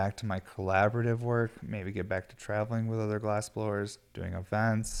and get back to my collaborative work, maybe get back to traveling with other glassblowers, doing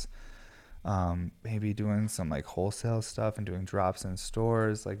events, maybe doing some like wholesale stuff and doing drops in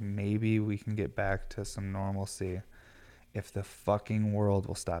stores. Like maybe we can get back to some normalcy if the fucking world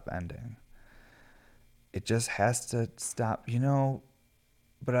will stop ending. It just has to stop, you know.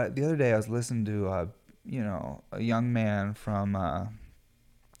 But the other day I was listening to, a young man from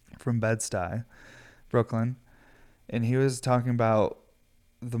Bed-Stuy, Brooklyn, and he was talking about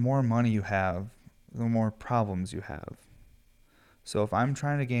the more money you have, the more problems you have. So if I'm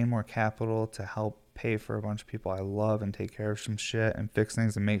trying to gain more capital to help pay for a bunch of people I love and take care of some shit and fix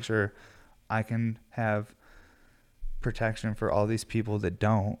things and make sure I can have protection for all these people that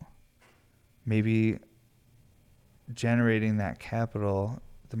don't, maybe generating that capital,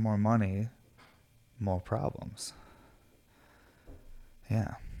 the more money, more problems.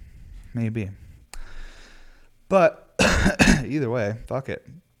 Yeah, maybe. But either way, fuck it.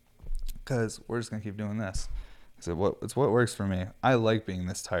 Because we're just going to keep doing this. It's what works for me. I like being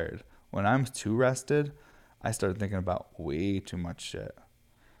this tired. When I'm too rested, I start thinking about way too much shit.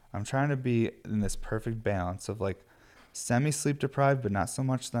 I'm trying to be in this perfect balance of like semi-sleep deprived, but not so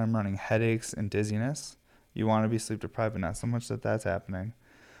much that I'm running headaches and dizziness. You want to be sleep deprived, but not so much that that's happening.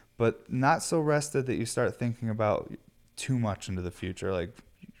 But not so rested that you start thinking about too much into the future, like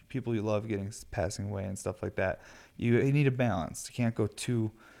people you love passing away and stuff like that. You need a balance. You can't go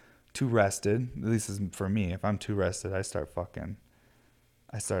too rested. At least for me. If I'm too rested, I start thinking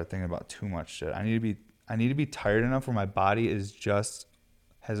about too much shit. I need to be tired enough where my body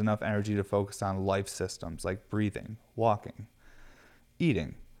has enough energy to focus on life systems like breathing, walking,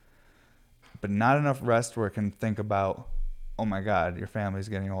 eating. But not enough rest where it can think about, oh my God, your family's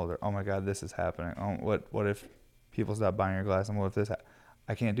getting older. Oh my God, this is happening. Oh, what if people stop buying your glass? And what if this?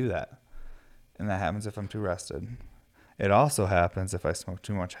 I can't do that. And that happens if I'm too rested. It also happens if I smoke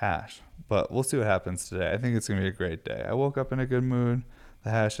too much hash. But we'll see what happens today. I think it's going to be a great day. I woke up in a good mood. The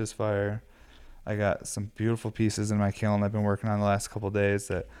hash is fire. I got some beautiful pieces in my kiln I've been working on the last couple of days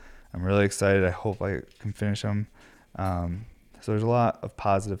that I'm really excited. I hope I can finish them. So there's a lot of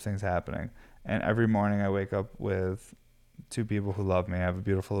positive things happening. And every morning I wake up with 2 people who love me. I have a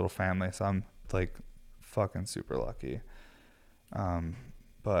beautiful little family, so I'm like fucking super lucky.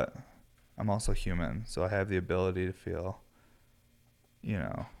 But I'm also human, so I have the ability to feel,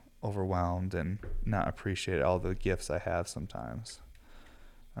 overwhelmed and not appreciate all the gifts I have sometimes.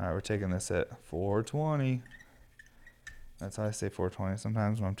 All right, we're taking this at 4:20. That's how I say 4:20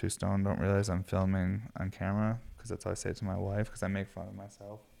 sometimes when I'm too stoned. Don't realize I'm filming on camera, because that's how I say it to my wife, because I make fun of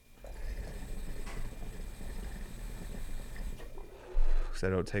myself. Because I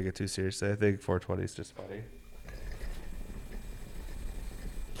don't take it too seriously. I think 4:20 is just funny.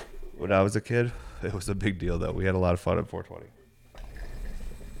 When I was a kid, it was a big deal, though. We had a lot of fun at 4:20.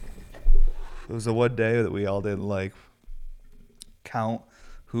 It was the one day that we all didn't count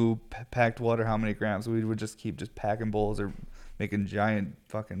who packed what or how many grams. We would just keep packing bowls or making giant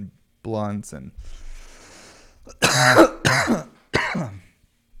fucking blunts and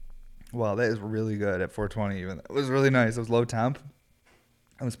wow, that is really good at 4:20 even. It was really nice. It was low temp.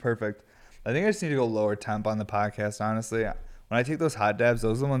 It was perfect. I think I just need to go lower temp on the podcast, honestly. When I take those hot dabs,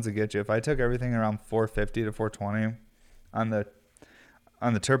 those are the ones that get you. If I took everything around 450 to 420 on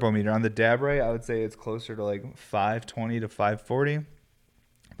the turbo meter, on the dab rate, I would say it's closer to 520 to 540.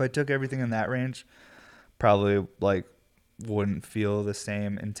 If I took everything in that range, probably wouldn't feel the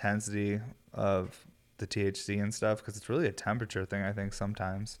same intensity of the THC and stuff, because it's really a temperature thing, I think,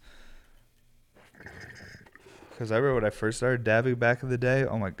 sometimes. Because I remember when I first started dabbing back in the day,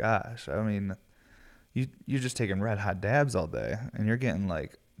 oh my gosh, I mean, you're just taking red hot dabs all day, and you're getting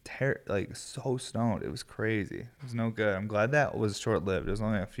so stoned. It was crazy. It was no good. I'm glad that was short lived. It was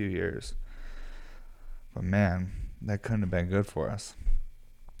only a few years, but man, that couldn't have been good for us.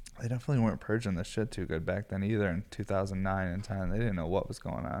 They definitely weren't purging this shit too good back then either. In 2009 and 10, they didn't know what was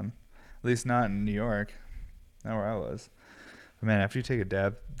going on. At least not in New York, not where I was. But man, after you take a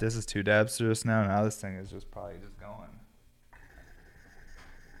dab, this is 2 dabs through us now. Now this thing is just probably just going.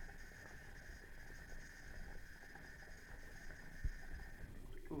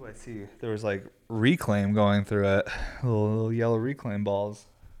 Ooh, I see. There was reclaim going through it. Little yellow reclaim balls.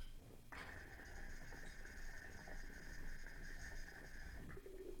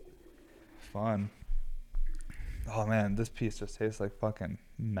 Fun. Oh man, this piece just tastes like fucking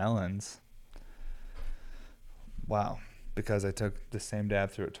melons. Wow. Because I took the same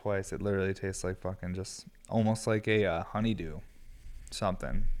dab through it twice, it literally tastes like fucking just almost like a honeydew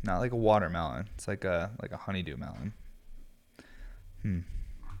something. Not like a watermelon. It's like a honeydew melon.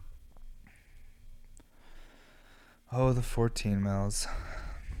 Oh, the 14 mils.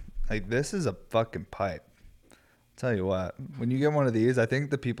 This is a fucking pipe. Tell you what, when you get one of these, I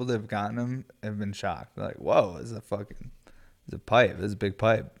think the people that have gotten them have been shocked. They're like, whoa, this is a pipe. This is a big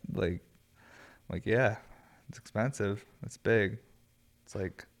pipe. Yeah, it's expensive. It's big. It's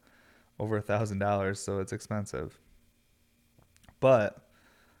over $1,000, so it's expensive. But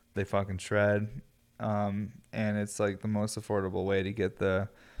they fucking shred. And it's the most affordable way to get the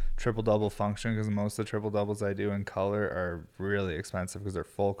triple double function, because most of the triple doubles I do in color are really expensive because they're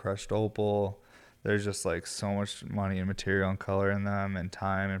full crushed opal. There's just so much money and material and color in them, and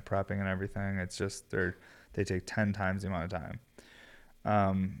time and prepping and everything. It's just they take 10 times the amount of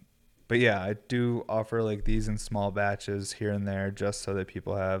time. But yeah, I do offer these in small batches here and there, just so that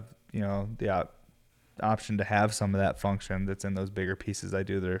people have the option to have some of that function that's in those bigger pieces I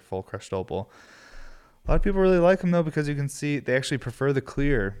do that are full crushed opal. A lot of people really like them though, because you can see, they actually prefer the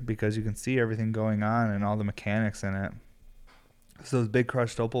clear because you can see everything going on and all the mechanics in it. So those big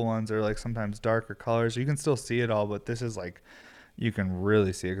crushed opal ones are sometimes darker colors. You can still see it all, but this is you can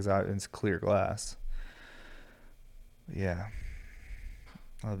really see it because it's clear glass. Yeah.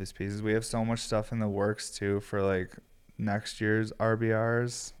 I love these pieces. We have so much stuff in the works too for next year's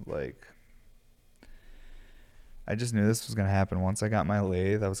RBRs. I just knew this was going to happen. Once I got my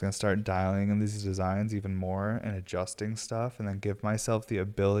lathe, I was going to start dialing in these designs even more and adjusting stuff, and then give myself the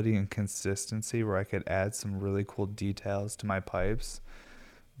ability and consistency where I could add some really cool details to my pipes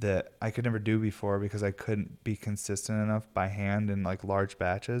that I could never do before because I couldn't be consistent enough by hand in large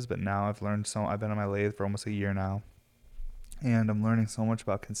batches. But now I've learned I've been on my lathe for almost a year now, and I'm learning so much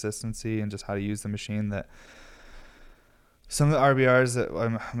about consistency and just how to use the machine that some of the RBRs that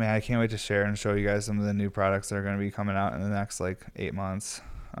I can't wait to share and show you guys some of the new products that are going to be coming out in the next 8 months.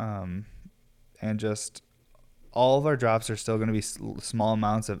 And just all of our drops are still going to be small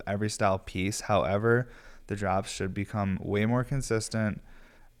amounts of every style piece. However, the drops should become way more consistent,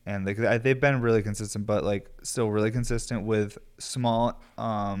 and they've been really consistent, but still really consistent with small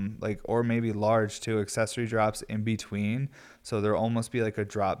or maybe large too accessory drops in between. So there'll almost be a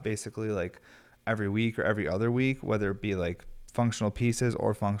drop basically every week or every other week, whether it be functional pieces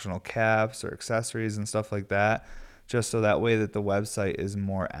or functional caps or accessories and stuff like that, just so that way that the website is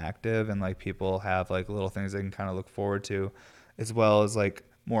more active and like people have like little things they can kind of look forward to, as well as like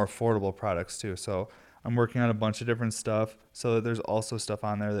more affordable products too. So I'm working on a bunch of different stuff so that there's also stuff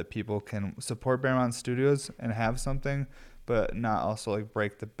on there that people can support Bear Mountain Studios and have something, but not also like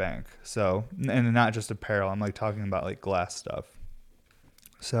break the bank. So, and not just apparel. I'm like talking about like glass stuff.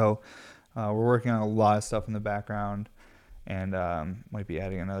 So we're working on a lot of stuff in the background, and might be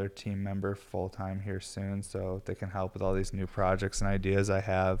adding another team member full time here soon so they can help with all these new projects and ideas I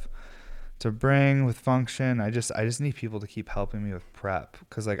have to bring with function. I just need people to keep helping me with prep,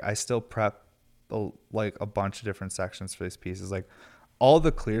 because like I still prep like a bunch of different sections for these pieces. Like all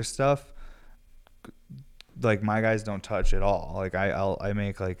the clear stuff, like my guys don't touch at all. Like I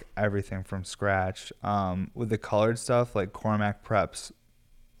make like everything from scratch. With the colored stuff, like Cormac preps,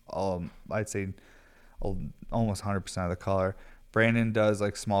 I'd say almost 100% of the color. Brandon does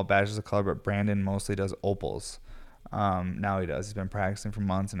like small batches of color, but Brandon mostly does opals. Now he does. He's been practicing for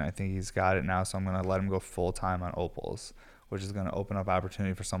months, and I think he's got it now. So I'm gonna let him go full time on opals, which is gonna open up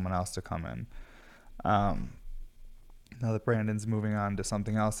opportunity for someone else to come in. Now that Brandon's moving on to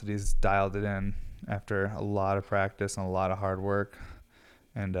something else, that he's dialed it in after a lot of practice and a lot of hard work,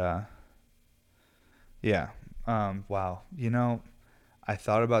 and yeah. Wow. I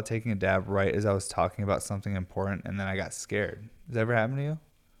thought about taking a dab right as I was talking about something important, and then I got scared. Does that ever happen to you?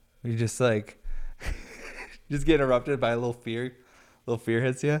 You just like just get interrupted by a little fear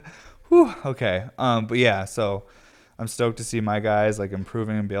hits you. Whew, okay. But yeah, so I'm stoked to see my guys like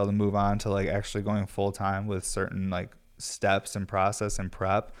improving and be able to move on to like actually going full time with certain like steps and process and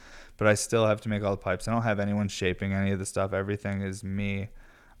prep. But I still have to make all the pipes. I don't have anyone shaping any of the stuff. Everything is me.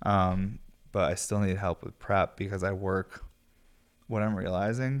 But I still need help with prep because what I'm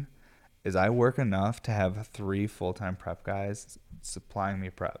realizing is I work enough to have 3 full-time prep guys supplying me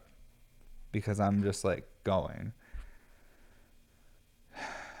prep, because I'm just like going.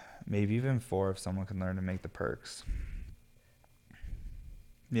 Maybe even 4 if someone can learn to make the perks.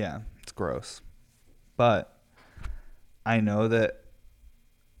 Yeah, it's gross. But I know that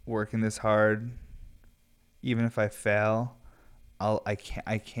working this hard, even if I fail, I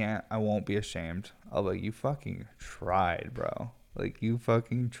won't be ashamed. I'll be like, you fucking tried, bro. Like, you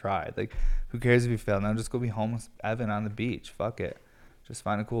fucking tried. Like, who cares if you fail? Now just go be homeless Evan on the beach. Fuck it. Just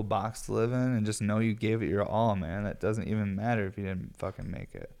find a cool box to live in and just know you gave it your all, man. That doesn't even matter if you didn't fucking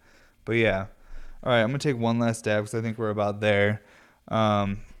make it. But yeah. All right, I'm going to take one last stab because I think we're about there.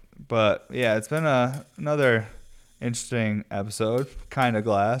 But yeah, it's been another interesting episode. Kind of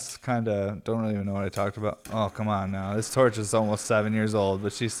glass. Kind of don't really even know what I talked about. Oh, come on now. This torch is almost 7 years old,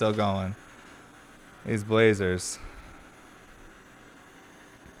 but she's still going. These blazers.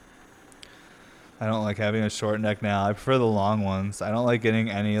 I don't like having a short neck now. I prefer the long ones. I don't like getting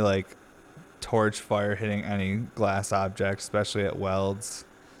any like torch fire hitting any glass object, especially at welds.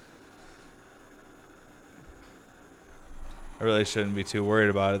 I really shouldn't be too worried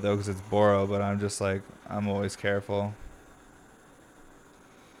about it though, because it's Boro, but I'm just like, I'm always careful.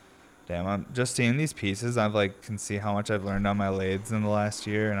 Damn, I'm just seeing these pieces. I've like can see how much I've learned on my lathes in the last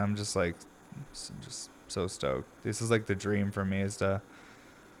year, and I'm just like, just so stoked. This is like the dream for me,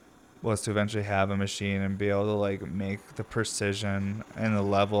 was to eventually have a machine and be able to like make the precision and the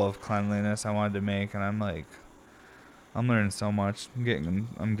level of cleanliness I wanted to make. And I'm learning so much. I'm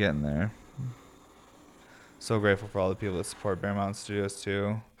getting there. So grateful for all the people that support Bear Mountain Studios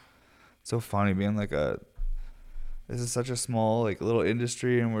too. It's so funny being like this is such a small like little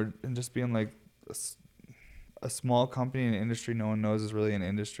industry, and just being like a small company in an industry no one knows is really an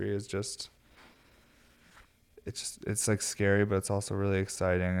industry is just. It's like scary, but it's also really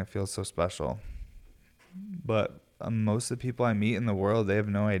exciting. It feels so special. But most of the people I meet in the world, they have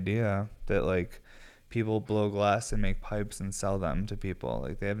no idea that like people blow glass and make pipes and sell them to people.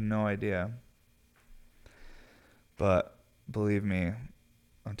 Like they have no idea. But believe me,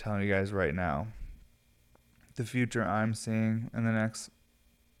 I'm telling you guys right now, the future I'm seeing in the next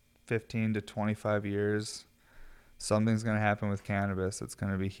 15 to 25 years, something's going to happen with cannabis. It's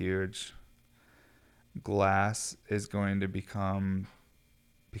going to be huge. Glass is going to become,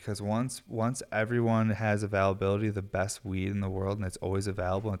 because once everyone has availability of the best weed in the world, and it's always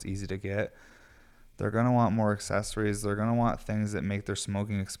available and it's easy to get, they're going to want more accessories. They're going to want things that make their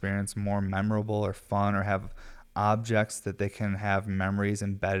smoking experience more memorable or fun, or have objects that they can have memories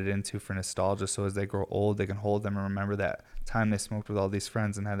embedded into for nostalgia, so as they grow old they can hold them and remember that time they smoked with all these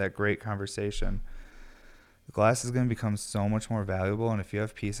friends and had that great conversation. Glass is going to become so much more valuable, and if you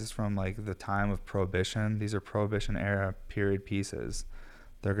have pieces from like the time of Prohibition, these are Prohibition era period pieces,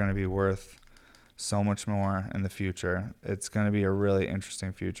 they're going to be worth so much more in the future. It's going to be a really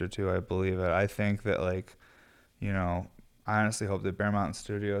interesting future too. I believe it. I think that like, I honestly hope that Bear Mountain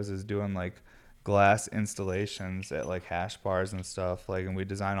Studios is doing like glass installations at like hash bars and stuff. Like, and we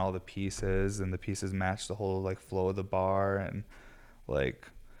design all the pieces, and the pieces match the whole like flow of the bar, and like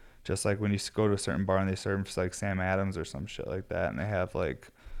just like when you go to a certain bar and they serve like Sam Adams or some shit like that, and they have like,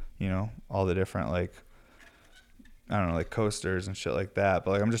 all the different like, I don't know, like coasters and shit like that.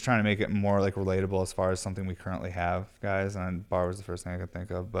 But like, I'm just trying to make it more like relatable as far as something we currently have, guys. And bar was the first thing I could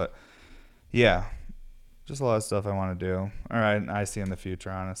think of. But yeah, just a lot of stuff I want to do. All right, I see in the future,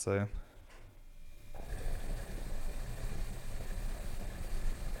 honestly.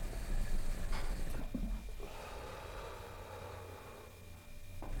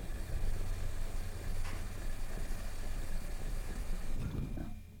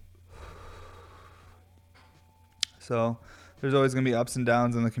 So there's always going to be ups and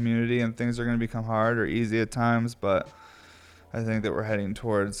downs in the community, and things are going to become hard or easy at times. But I think that we're heading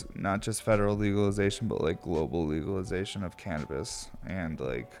towards not just federal legalization, but like global legalization of cannabis. And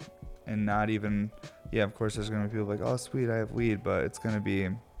like, and not even, yeah, of course there's going to be people like, oh, sweet, I have weed. But it's going to be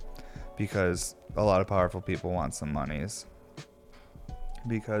because a lot of powerful people want some monies.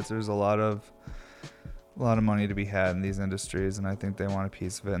 Because there's a lot of money to be had in these industries, and I think they want a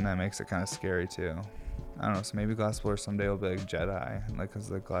piece of it, and that makes it kind of scary too. I don't know, so maybe glassblower someday will be like Jedi, and like, cause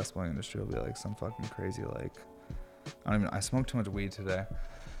the glassblowing industry will be like some fucking crazy, like, I smoked too much weed today,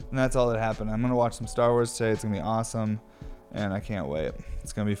 and that's all that happened. I'm gonna watch some Star Wars today. It's gonna be awesome, and I can't wait.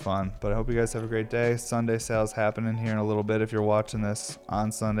 It's gonna be fun. But I hope you guys have a great day. Sunday sales happening here in a little bit if you're watching this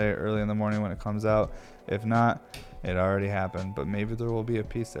on Sunday early in the morning when it comes out. If not, it already happened, but maybe there will be a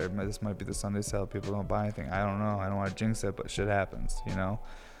piece there. This might be the Sunday sale. People don't buy anything. I don't know. I don't want to jinx it, but shit happens,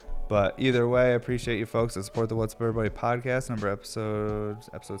 But either way, I appreciate you folks that support the What's Up Everybody podcast,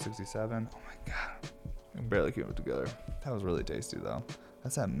 episode 67. Oh my God. I barely keep it together. That was really tasty though.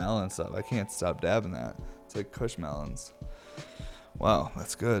 That's that melon stuff. I can't stop dabbing that. It's like Kush melons. Wow,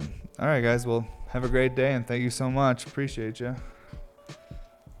 that's good. All right, guys. Well, have a great day, and thank you so much. Appreciate you.